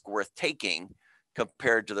a risk worth taking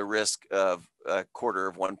compared to the risk of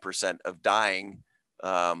 0.25% of dying,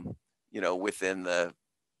 within the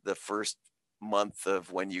first month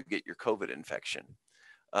of when you get your COVID infection.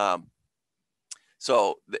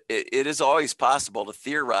 So it is always possible to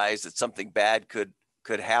theorize that something bad could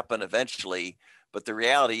happen eventually, but the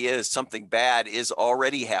reality is something bad is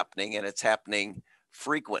already happening, and it's happening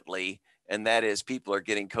frequently, and that is people are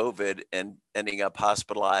getting COVID and ending up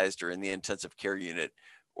hospitalized or in the intensive care unit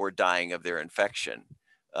or dying of their infection.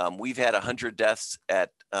 We've had 100 deaths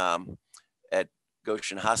at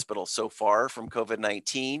Goshen Hospital so far from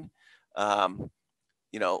COVID-19.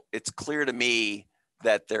 It's clear to me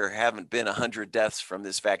that there haven't been 100 deaths from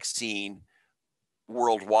this vaccine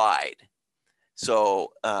worldwide.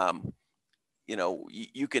 So,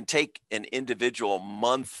 you can take an individual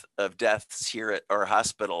month of deaths here at our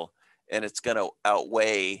hospital, and it's going to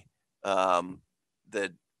outweigh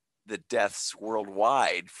the deaths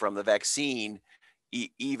worldwide from the vaccine,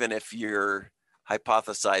 even if you're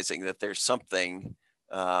hypothesizing that there's something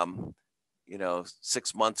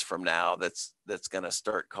 6 months from now that's going to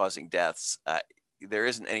start causing deaths. There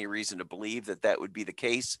isn't any reason to believe that would be the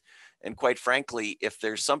case. And quite frankly, if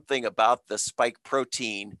there's something about the spike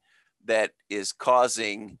protein that is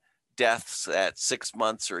causing deaths at 6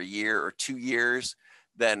 months or a year or 2 years,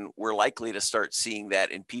 then we're likely to start seeing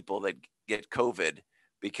that in people that get COVID,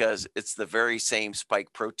 because it's the very same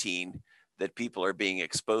spike protein that people are being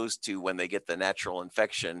exposed to when they get the natural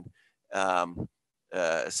infection,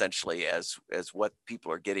 essentially as what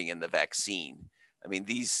people are getting in the vaccine. I mean,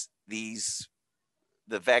 the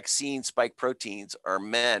vaccine spike proteins are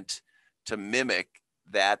meant to mimic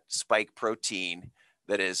that spike protein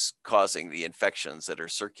that is causing the infections that are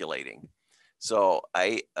circulating. So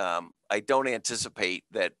I don't anticipate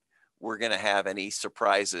that we're going to have any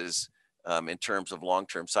surprises in terms of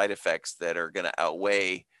long-term side effects that are going to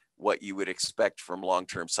outweigh what you would expect from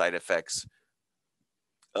long-term side effects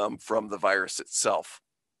from the virus itself.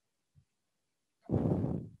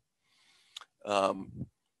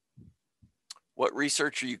 What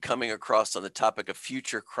research are you coming across on the topic of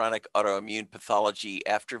future chronic autoimmune pathology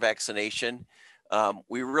after vaccination?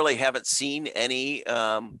 We really haven't seen any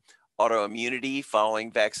autoimmunity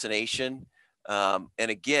following vaccination. And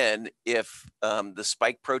again, if the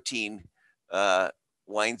spike protein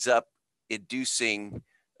winds up inducing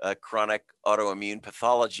chronic autoimmune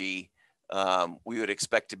pathology, we would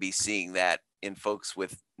expect to be seeing that in folks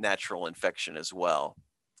with natural infection as well.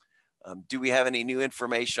 Do we have any new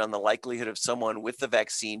information on the likelihood of someone with the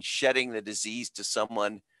vaccine shedding the disease to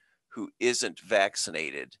someone who isn't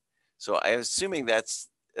vaccinated? So I'm assuming that's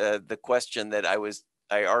the question that I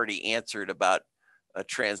already answered about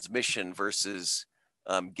transmission versus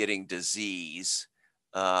getting disease,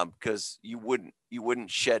 because you wouldn't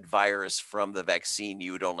shed virus from the vaccine.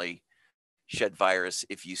 You would only shed virus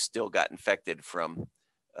if you still got infected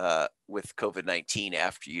with COVID-19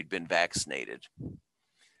 after you'd been vaccinated.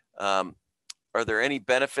 Are there any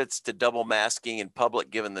benefits to double masking in public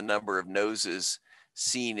given the number of noses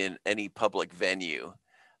seen in any public venue?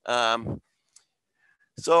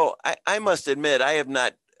 So I must admit I have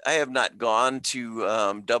not gone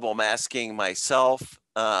to double masking myself.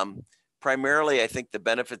 Primarily, I think the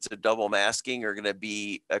benefits of double masking are going to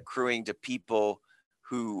be accruing to people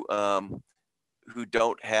who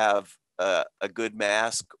don't have a good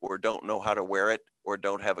mask, or don't know how to wear it, or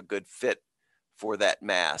don't have a good fit for that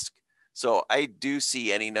mask. So I do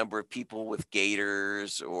see any number of people with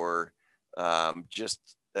gaiters, or just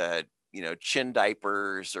chin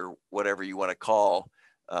diapers, or whatever you want to call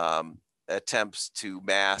attempts to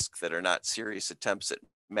mask that are not serious attempts at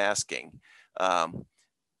masking.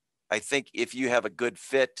 I think if you have a good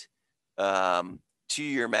fit to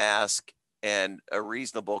your mask, and a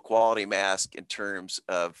reasonable quality mask in terms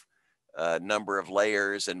of number of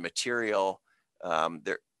layers and material,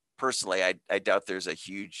 there personally, I doubt there's a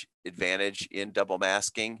huge advantage in double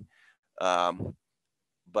masking.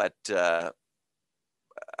 But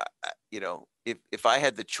if I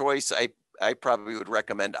had the choice, I probably would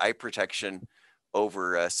recommend eye protection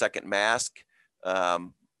over a second mask.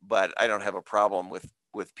 But I don't have a problem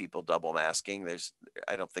with people double masking.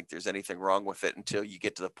 I don't think there's anything wrong with it until you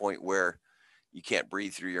get to the point where you can't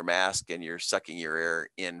breathe through your mask and you're sucking your air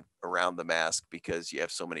in around the mask because you have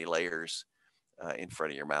so many layers in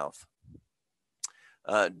front of your mouth.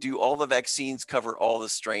 Do all the vaccines cover all the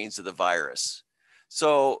strains of the virus?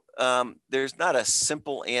 So there's not a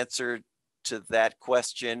simple answer to that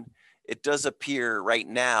question. It does appear right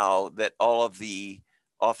now that all of the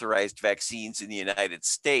authorized vaccines in the United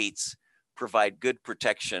States provide good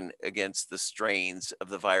protection against the strains of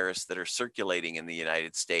the virus that are circulating in the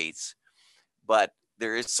United States. But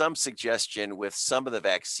there is some suggestion with some of the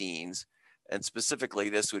vaccines, and specifically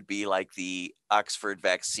this would be like the Oxford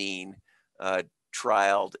vaccine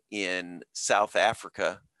trialed in South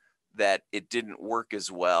Africa, that it didn't work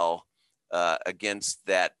as well against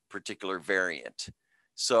that particular variant.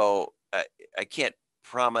 So I can't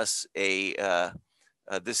promise a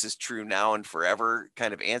this is true now and forever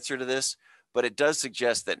kind of answer to this, but it does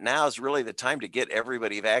suggest that now is really the time to get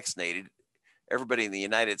everybody vaccinated, everybody in the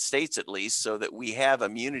United States at least, so that we have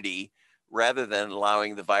immunity rather than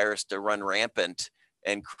allowing the virus to run rampant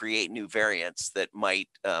and create new variants that might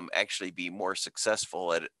actually be more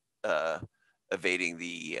successful at evading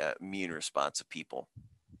the immune response of people.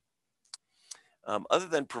 Other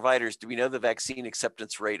than providers, do we know the vaccine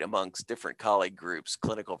acceptance rate amongst different colleague groups,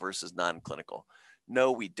 clinical versus non-clinical?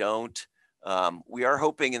 No, we don't. We are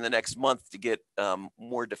hoping in the next month to get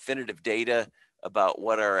more definitive data about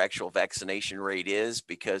what our actual vaccination rate is,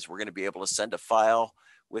 because we're going to be able to send a file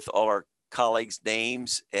with all our colleagues'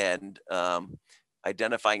 names and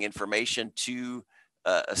identifying information to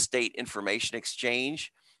a state information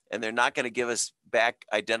exchange. And they're not going to give us back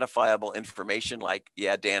identifiable information like,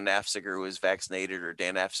 yeah, Dan Nafziger was vaccinated or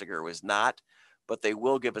Dan Nafziger was not, but they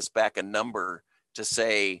will give us back a number to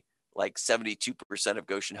say like 72% of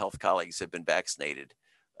Goshen Health colleagues have been vaccinated.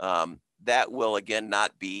 That will, again,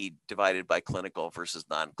 not be divided by clinical versus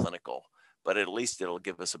non-clinical, but at least it'll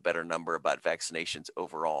give us a better number about vaccinations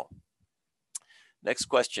overall. Next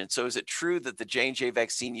question. So is it true that the J&J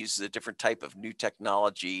vaccine uses a different type of new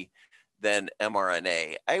technology than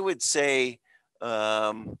mRNA? I would say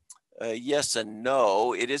yes and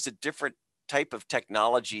no. It is a different type of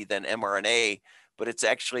technology than mRNA, but it's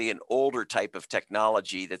actually an older type of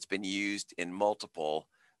technology that's been used in multiple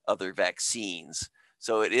other vaccines.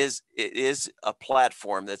 So it is a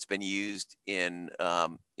platform that's been used in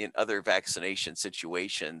other vaccination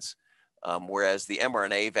situations, whereas the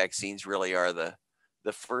mRNA vaccines really are the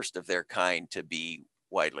first of their kind to be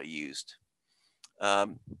widely used.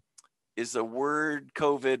 Is the word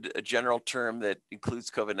COVID a general term that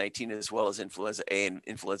includes COVID-19 as well as influenza A and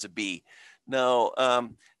influenza B? No,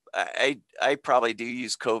 I probably do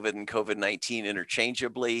use COVID and COVID-19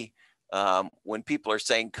 interchangeably. When people are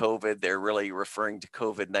saying COVID, they're really referring to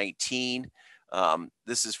COVID-19.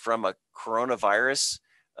 This is from a coronavirus.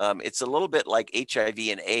 It's a little bit like HIV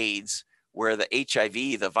and AIDS, where the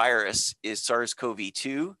HIV, the virus, is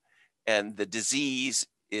SARS-CoV-2, and the disease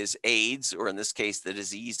is AIDS, or in this case, the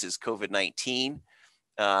disease is COVID-19.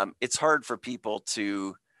 It's hard for people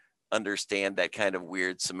to understand that kind of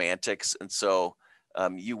weird semantics. And so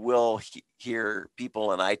you will hear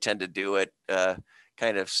people, and I tend to do it,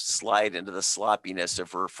 kind of slide into the sloppiness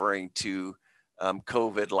of referring to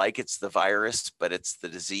COVID like it's the virus, but it's the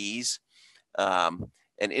disease.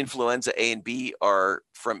 And influenza A and B are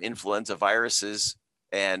from influenza viruses,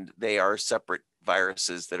 and they are separate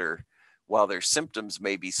viruses that are, while their symptoms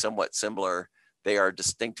may be somewhat similar, they are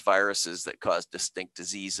distinct viruses that cause distinct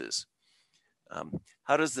diseases.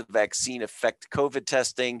 How does the vaccine affect COVID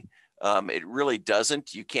testing? It really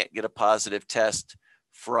doesn't. You can't get a positive test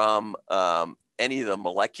from any of the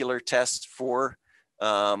molecular tests for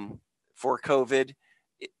COVID.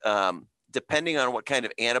 Depending on what kind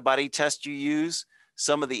of antibody test you use,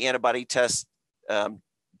 some of the antibody tests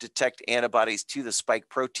detect antibodies to the spike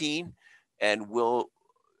protein and will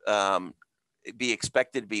be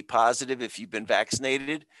expected to be positive if you've been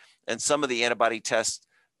vaccinated. And some of the antibody tests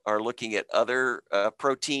are looking at other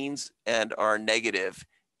proteins and are negative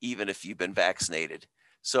even if you've been vaccinated.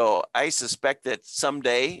 So I suspect that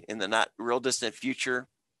someday in the not real distant future,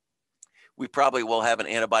 we probably will have an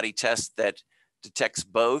antibody test that detects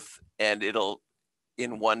both, and it'll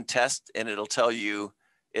in one test, and it'll tell you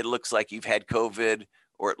it looks like you've had COVID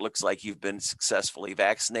or it looks like you've been successfully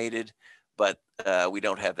vaccinated, but we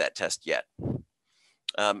don't have that test yet.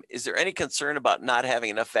 Is there any concern about not having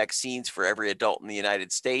enough vaccines for every adult in the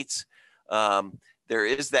United States? There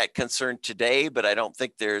is that concern today, but I don't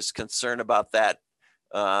think there's concern about that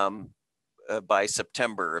by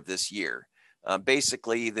September of this year.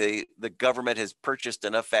 Basically, the government has purchased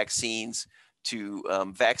enough vaccines to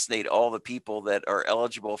vaccinate all the people that are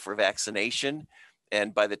eligible for vaccination.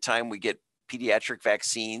 And by the time we get pediatric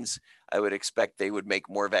vaccines, I would expect they would make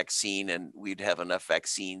more vaccine and we'd have enough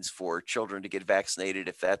vaccines for children to get vaccinated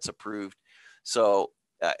if that's approved. So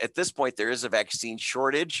at this point, there is a vaccine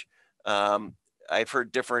shortage. I've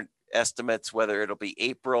heard different estimates, whether it'll be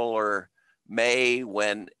April or May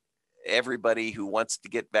when everybody who wants to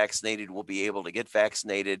get vaccinated will be able to get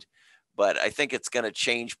vaccinated. But I think it's going to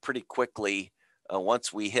change pretty quickly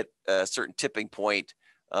once we hit a certain tipping point.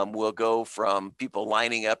 We'll go from people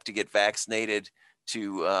lining up to get vaccinated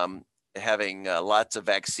to having lots of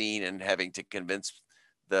vaccine and having to convince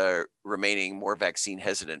the remaining more vaccine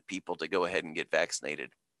hesitant people to go ahead and get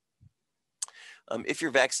vaccinated. If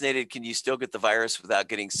you're vaccinated, can you still get the virus without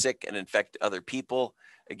getting sick and infect other people?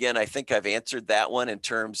 Again, I think I've answered that one in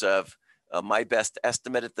terms of my best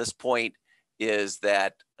estimate at this point is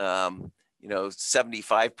that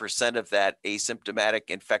 75% of that asymptomatic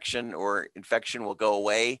infection will go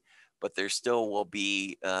away, but there still will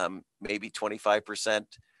be maybe 25%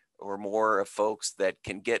 or more of folks that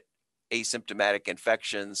can get asymptomatic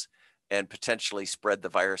infections and potentially spread the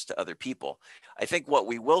virus to other people. I think what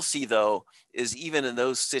we will see, though, is even in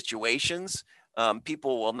those situations,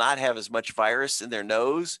 people will not have as much virus in their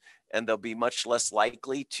nose, and they'll be much less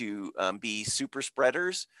likely to be super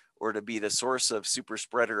spreaders or to be the source of super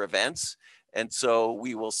spreader events. And so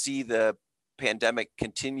we will see the pandemic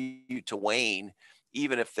continue to wane,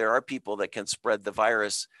 even if there are people that can spread the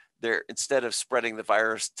virus. Instead of spreading the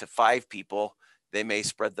virus to 5 people, they may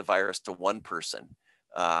spread the virus to 1 person.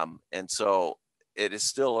 And so it is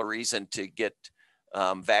still a reason to get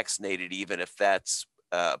vaccinated, even if that's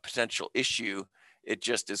a potential issue. It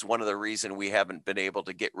just is one of the reasons we haven't been able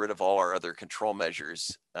to get rid of all our other control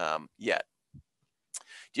measures yet.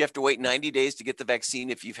 Do you have to wait 90 days to get the vaccine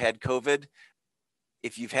if you've had COVID?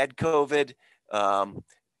 If you've had COVID,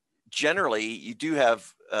 generally you do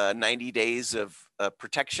have 90 days of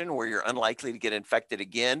protection where you're unlikely to get infected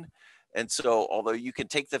again. And so although you can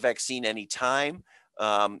take the vaccine anytime,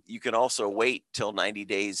 you can also wait till 90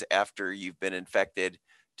 days after you've been infected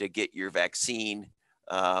to get your vaccine.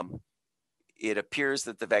 It appears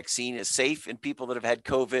that the vaccine is safe in people that have had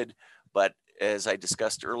COVID, but as I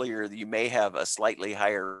discussed earlier, you may have a slightly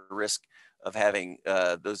higher risk of having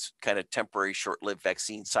those kind of temporary short-lived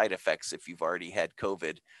vaccine side effects if you've already had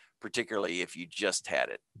COVID, particularly if you just had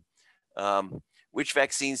it. Which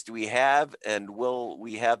vaccines do we have, and will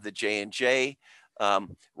we have the J&J?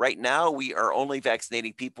 Right now, we are only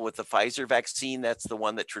vaccinating people with the Pfizer vaccine. That's the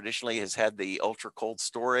one that traditionally has had the ultra cold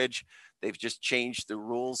storage. They've just changed the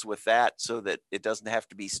rules with that so that it doesn't have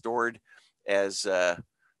to be stored as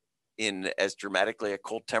dramatically a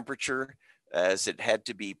cold temperature as it had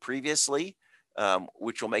to be previously,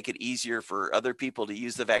 which will make it easier for other people to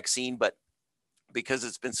use the vaccine. But because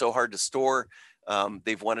it's been so hard to store,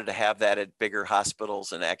 they've wanted to have that at bigger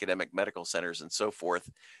hospitals and academic medical centers and so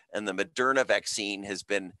forth. And the Moderna vaccine has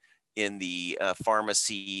been in the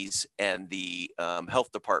pharmacies and the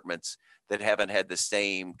health departments that haven't had the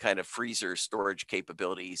same kind of freezer storage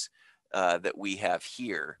capabilities that we have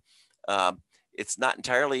here. It's not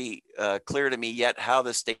entirely clear to me yet how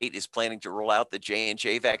the state is planning to roll out the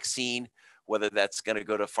J&J vaccine, whether that's going to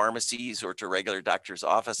go to pharmacies or to regular doctors'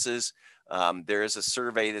 offices. There is a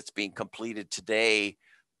survey that's being completed today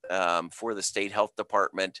for the state health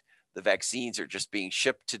department. The vaccines are just being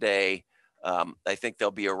shipped today. I think they'll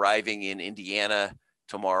be arriving in Indiana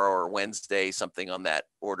tomorrow or Wednesday, something on that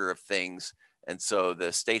order of things. And so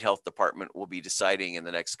the state health department will be deciding in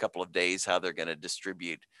the next couple of days how they're going to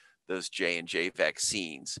distribute those J&J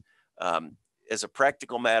vaccines. As a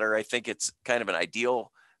practical matter, I think it's kind of an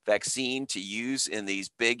ideal vaccine to use in these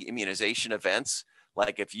big immunization events,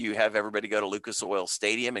 like if you have everybody go to Lucas Oil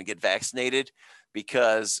Stadium and get vaccinated,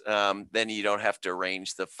 because then you don't have to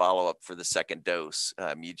arrange the follow-up for the second dose.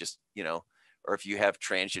 You just, or if you have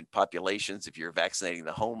transient populations, if you're vaccinating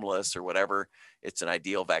the homeless or whatever, it's an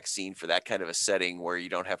ideal vaccine for that kind of a setting where you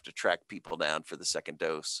don't have to track people down for the second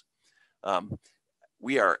dose.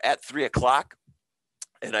 We are at 3 o'clock,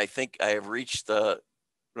 and I think I have reached I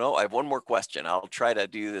have one more question. I'll try to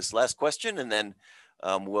do this last question, and then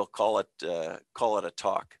we'll call it a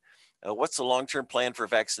talk. What's the long-term plan for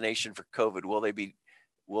vaccination for COVID?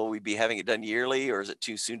 Will we be having it done yearly, or is it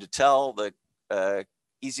too soon to tell? The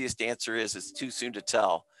easiest answer is it's too soon to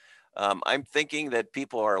tell. I'm thinking that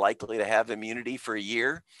people are likely to have immunity for a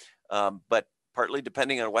year, but partly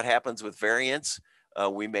depending on what happens with variants,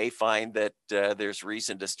 we may find that there's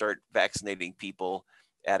reason to start vaccinating people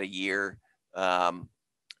at a year.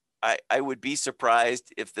 I would be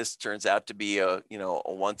surprised if this turns out to be a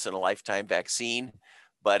once in a lifetime vaccine,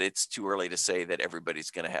 but it's too early to say that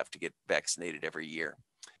everybody's going to have to get vaccinated every year.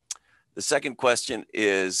 The second question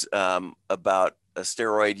is about a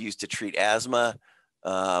steroid used to treat asthma.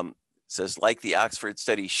 It says, like the Oxford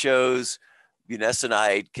study shows,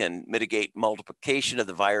 budesonide can mitigate multiplication of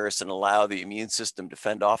the virus and allow the immune system to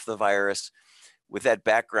fend off the virus. With that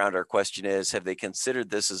background, our question is, have they considered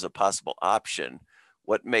this as a possible option?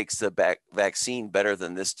 What makes the vaccine better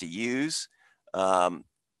than this to use?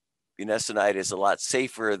 Budesonide is a lot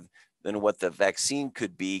safer than what the vaccine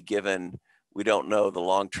could be, given we don't know the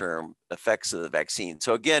long-term effects of the vaccine.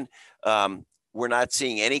 So again, we're not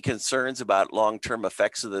seeing any concerns about long-term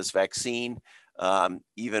effects of this vaccine,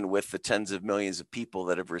 even with the tens of millions of people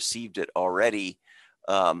that have received it already.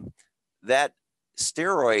 That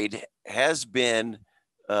steroid has been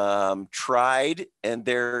tried, and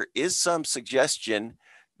there is some suggestion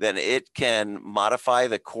that it can modify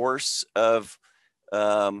the course of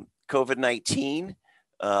COVID-19.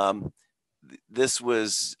 This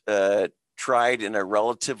was tried in a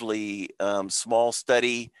relatively small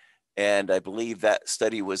study, and I believe that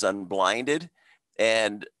study was unblinded.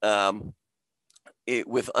 And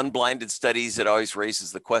with unblinded studies, it always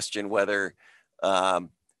raises the question whether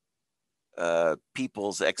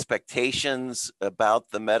people's expectations about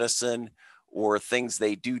the medicine or things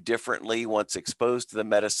they do differently once exposed to the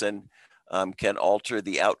medicine can alter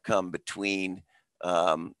the outcome between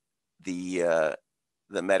the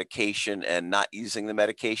medication and not using the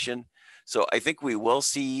medication. So I think we will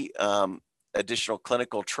see additional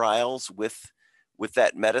clinical trials with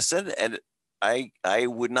that medicine, and I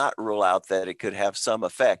would not rule out that it could have some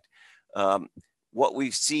effect. What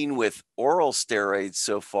we've seen with oral steroids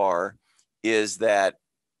so far is that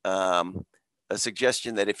a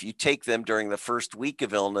suggestion that if you take them during the first week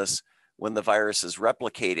of illness, when the virus is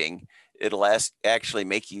replicating, it'll actually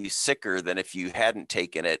make you sicker than if you hadn't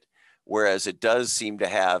taken it, whereas it does seem to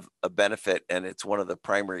have a benefit, and it's one of the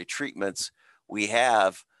primary treatments we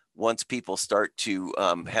have once people start to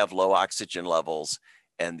have low oxygen levels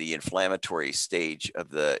and the inflammatory stage of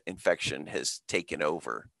the infection has taken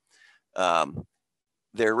over.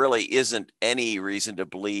 There really isn't any reason to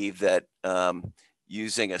believe that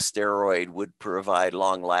using a steroid would provide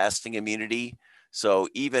long-lasting immunity. So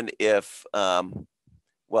even if,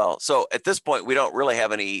 so at this point, we don't really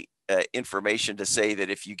have any information to say that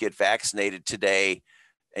if you get vaccinated today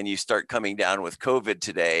and you start coming down with COVID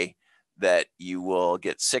today, that you will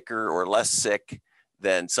get sicker or less sick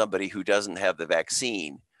than somebody who doesn't have the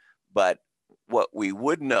vaccine. But what we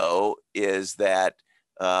would know is that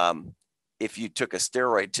if you took a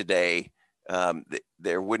steroid today,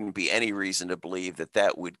 there wouldn't be any reason to believe that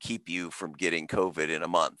that would keep you from getting COVID in a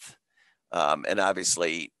month. And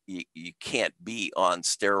obviously, you can't be on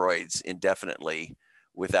steroids indefinitely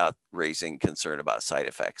without raising concern about side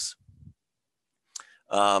effects.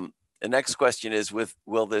 The next question is,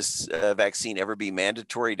 will this vaccine ever be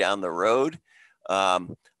mandatory down the road?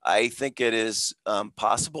 I think it is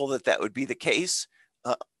possible that would be the case.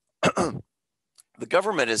 The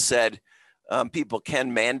government has said people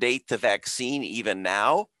can mandate the vaccine even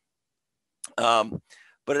now, but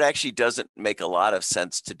it actually doesn't make a lot of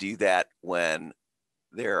sense to do that when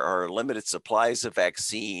there are limited supplies of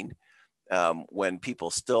vaccine, when people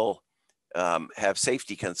still have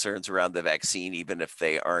safety concerns around the vaccine, even if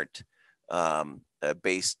they aren't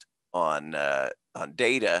based on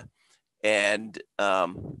data. And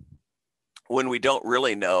when we don't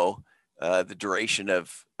really know the duration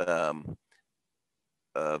of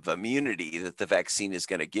immunity that the vaccine is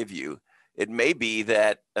going to give you, it may be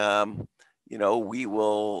that, we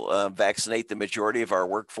will vaccinate the majority of our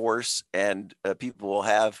workforce, and people will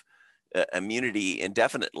have immunity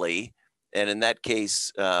indefinitely. And in that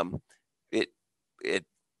case, it it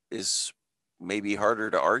is maybe harder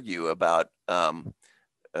to argue about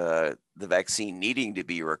the vaccine needing to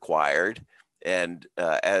be required. And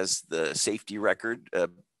as the safety record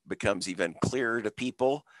becomes even clearer to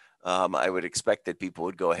people, I would expect that people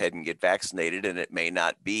would go ahead and get vaccinated, and it may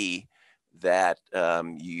not be that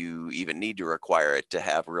you even need to require it to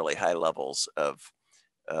have really high levels of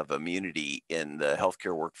immunity in the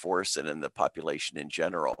healthcare workforce and in the population in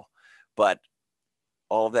general. But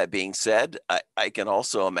all of that being said, I can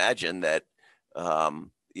also imagine that,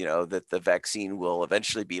 that the vaccine will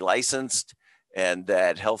eventually be licensed, and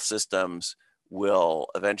that health systems will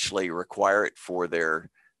eventually require it for their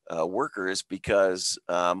workers, because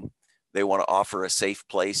they want to offer a safe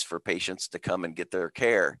place for patients to come and get their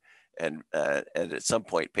care. And at some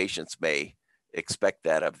point, patients may expect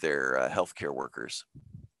that of their healthcare workers.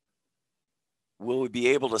 Will we be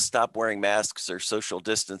able to stop wearing masks or social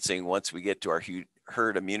distancing once we get to our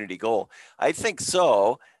herd immunity goal? I think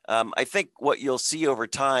so. I think what you'll see over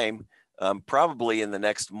time, probably in the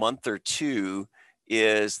next month or two,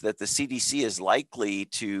 is that the CDC is likely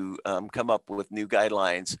to come up with new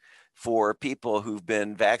guidelines for people who've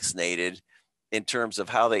been vaccinated in terms of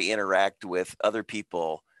how they interact with other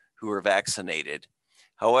people who are vaccinated.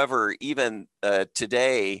 However, even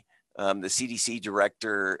today, the CDC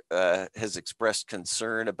director has expressed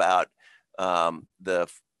concern about the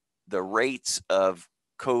rates of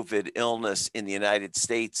COVID illness in the United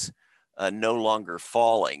States no longer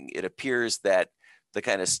falling. It appears that the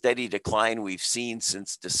kind of steady decline we've seen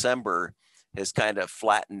since December has kind of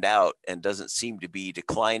flattened out and doesn't seem to be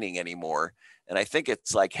declining anymore. And I think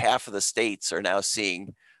it's like half of the states are now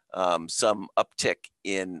seeing some uptick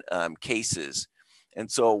in cases. And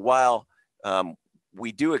so while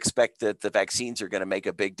we do expect that the vaccines are going to make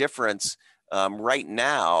a big difference, right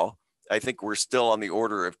now, I think we're still on the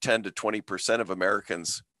order of 10 to 20% of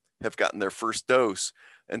Americans have gotten their first dose.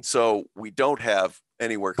 And so we don't have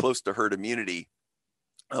anywhere close to herd immunity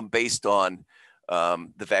based on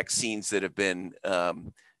the vaccines that have been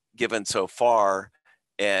given so far.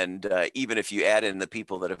 And even if you add in the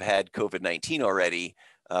people that have had COVID-19 already,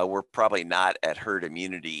 we're probably not at herd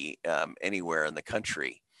immunity anywhere in the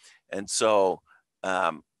country. And so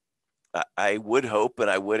I would hope and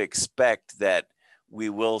I would expect that we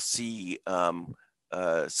will see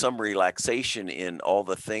some relaxation in all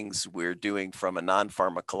the things we're doing from a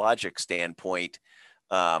non-pharmacologic standpoint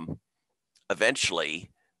eventually,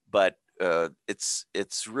 but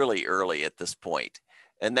it's really early at this point.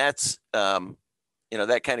 And that's,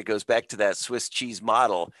 that kind of goes back to that Swiss cheese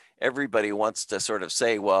model. Everybody wants to sort of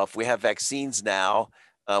say, well, if we have vaccines now,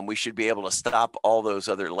 we should be able to stop all those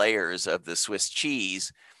other layers of the Swiss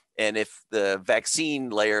cheese. And if the vaccine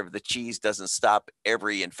layer of the cheese doesn't stop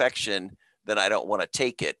every infection, then I don't want to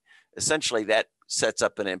take it. Essentially, that sets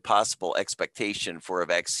up an impossible expectation for a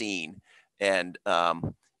vaccine. And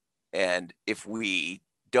if we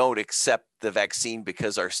don't accept the vaccine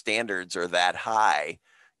because our standards are that high,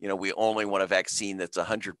 we only want a vaccine that's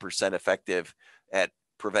 100% effective at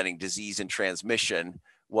preventing disease and transmission,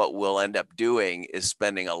 what we'll end up doing is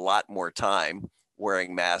spending a lot more time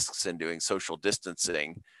wearing masks and doing social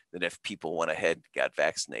distancing than if people went ahead and got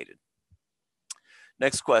vaccinated.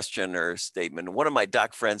 Next question or statement. One of my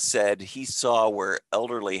doc friends said he saw where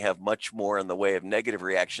elderly have much more in the way of negative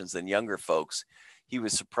reactions than younger folks. He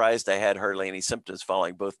was surprised I had hardly any symptoms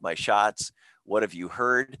following both my shots. What have you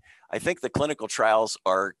heard? I think the clinical trials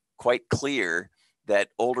are quite clear that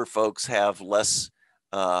older folks have less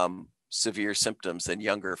severe symptoms than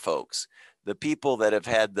younger folks. The people that have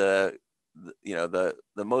had the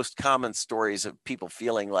most common stories of people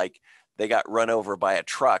feeling like they got run over by a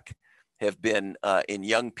truck have been in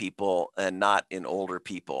young people and not in older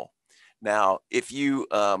people. Now, if you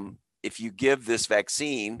give this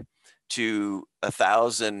vaccine to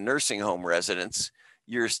 1,000 nursing home residents,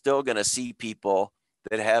 you're still going to see people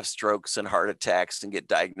that have strokes and heart attacks and get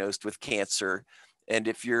diagnosed with cancer. And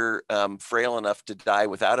if you're frail enough to die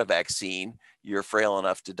without a vaccine, you're frail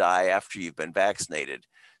enough to die after you've been vaccinated.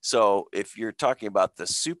 So if you're talking about the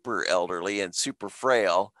super elderly and super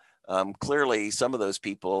frail, clearly some of those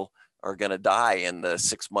people are going to die in the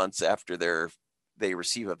 6 months after they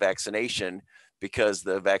receive a vaccination, because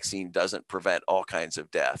the vaccine doesn't prevent all kinds of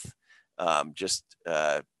death, just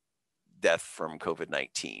death from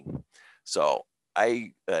COVID-19. So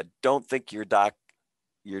I don't think your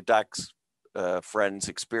doc's friend's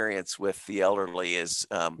experience with the elderly is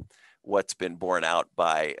what's been borne out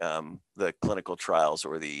by the clinical trials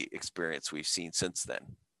or the experience we've seen since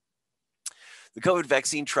then. The COVID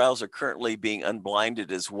vaccine trials are currently being unblinded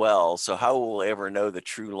as well. So how will we ever know the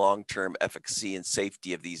true long-term efficacy and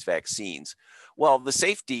safety of these vaccines? Well, the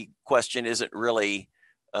safety question isn't really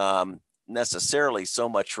necessarily so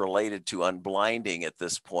much related to unblinding at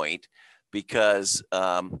this point, because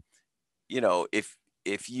if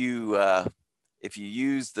you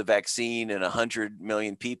use the vaccine in 100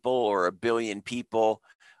 million people or 1 billion people,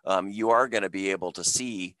 you are going to be able to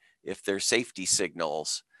see if there's safety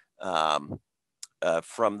signals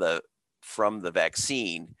from the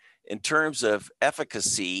vaccine. In terms of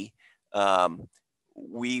efficacy,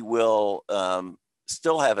 we will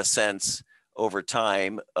still have a sense over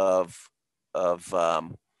time of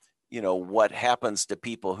what happens to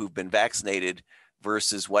people who've been vaccinated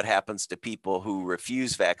versus what happens to people who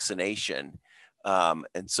refuse vaccination.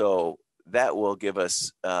 And so that will give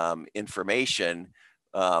us information.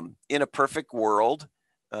 In a perfect world,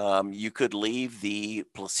 you could leave the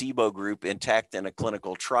placebo group intact in a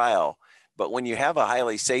clinical trial. But when you have a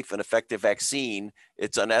highly safe and effective vaccine,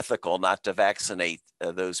 it's unethical not to vaccinate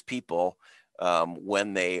those people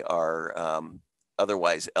when they are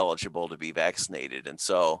otherwise eligible to be vaccinated. And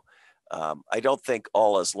so I don't think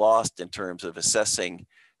all is lost in terms of assessing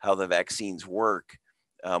how the vaccines work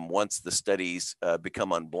once the studies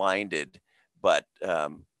become unblinded. But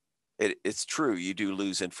it's true, you do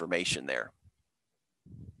lose information there.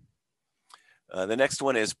 The next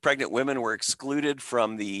one is pregnant women were excluded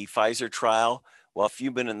from the Pfizer trial. While few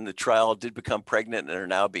women in the trial did become pregnant and are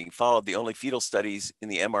now being followed, the only fetal studies in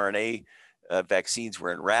the mRNA vaccines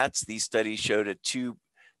were in rats. These studies showed a 2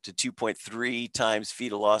 to 2.3 times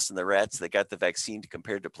fetal loss in the rats that got the vaccine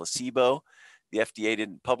compared to placebo. The FDA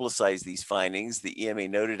didn't publicize these findings. The EMA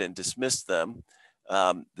noted and dismissed them.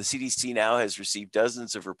 The CDC now has received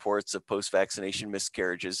dozens of reports of post-vaccination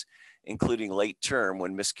miscarriages, including late term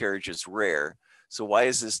when miscarriage is rare. So why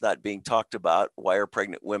is this not being talked about? Why are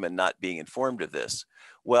pregnant women not being informed of this?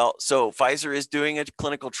 Well, so Pfizer is doing a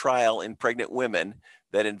clinical trial in pregnant women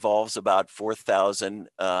that involves about 4,000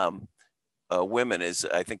 women is,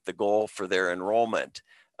 I think, the goal for their enrollment.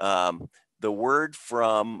 The word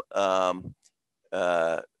from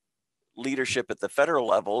leadership at the federal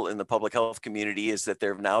level in the public health community is that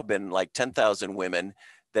there have now been like 10,000 women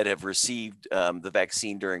that have received the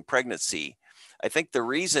vaccine during pregnancy. I think the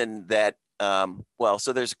reason that,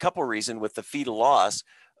 so there's a couple reasons with the fetal loss.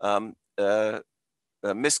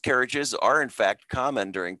 Miscarriages are in fact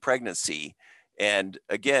common during pregnancy. And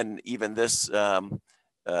again, even this,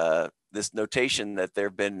 this notation that there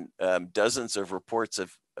have been dozens of reports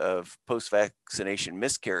of post-vaccination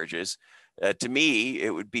miscarriages, to me,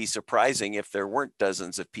 it would be surprising if there weren't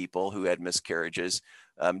dozens of people who had miscarriages,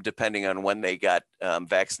 depending on when they got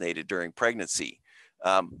vaccinated during pregnancy.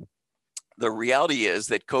 The reality is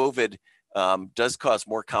that COVID does cause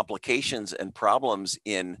more complications and problems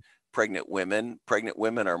in pregnant women. Pregnant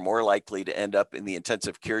women are more likely to end up in the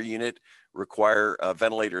intensive care unit, require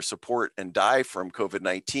ventilator support, and die from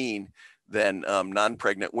COVID-19 than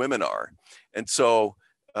non-pregnant women are. And so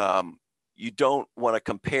you don't want to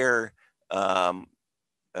compare kind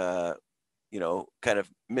of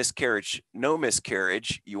miscarriage, no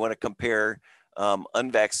miscarriage. You want to compare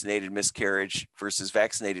unvaccinated miscarriage versus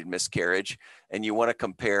vaccinated miscarriage. And you want to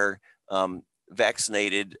compare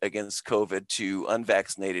vaccinated against COVID to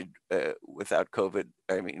unvaccinated without COVID,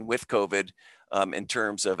 with COVID in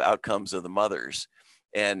terms of outcomes of the mothers.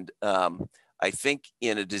 And I think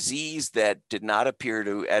in a disease that did not appear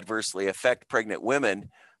to adversely affect pregnant women,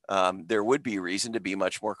 there would be reason to be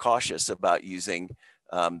much more cautious about using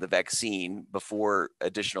the vaccine before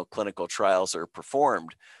additional clinical trials are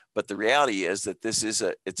performed. But the reality is that this is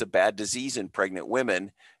it's a bad disease in pregnant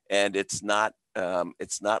women, and it's not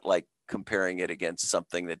like comparing it against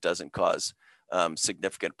something that doesn't cause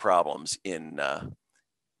significant problems in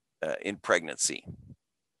pregnancy.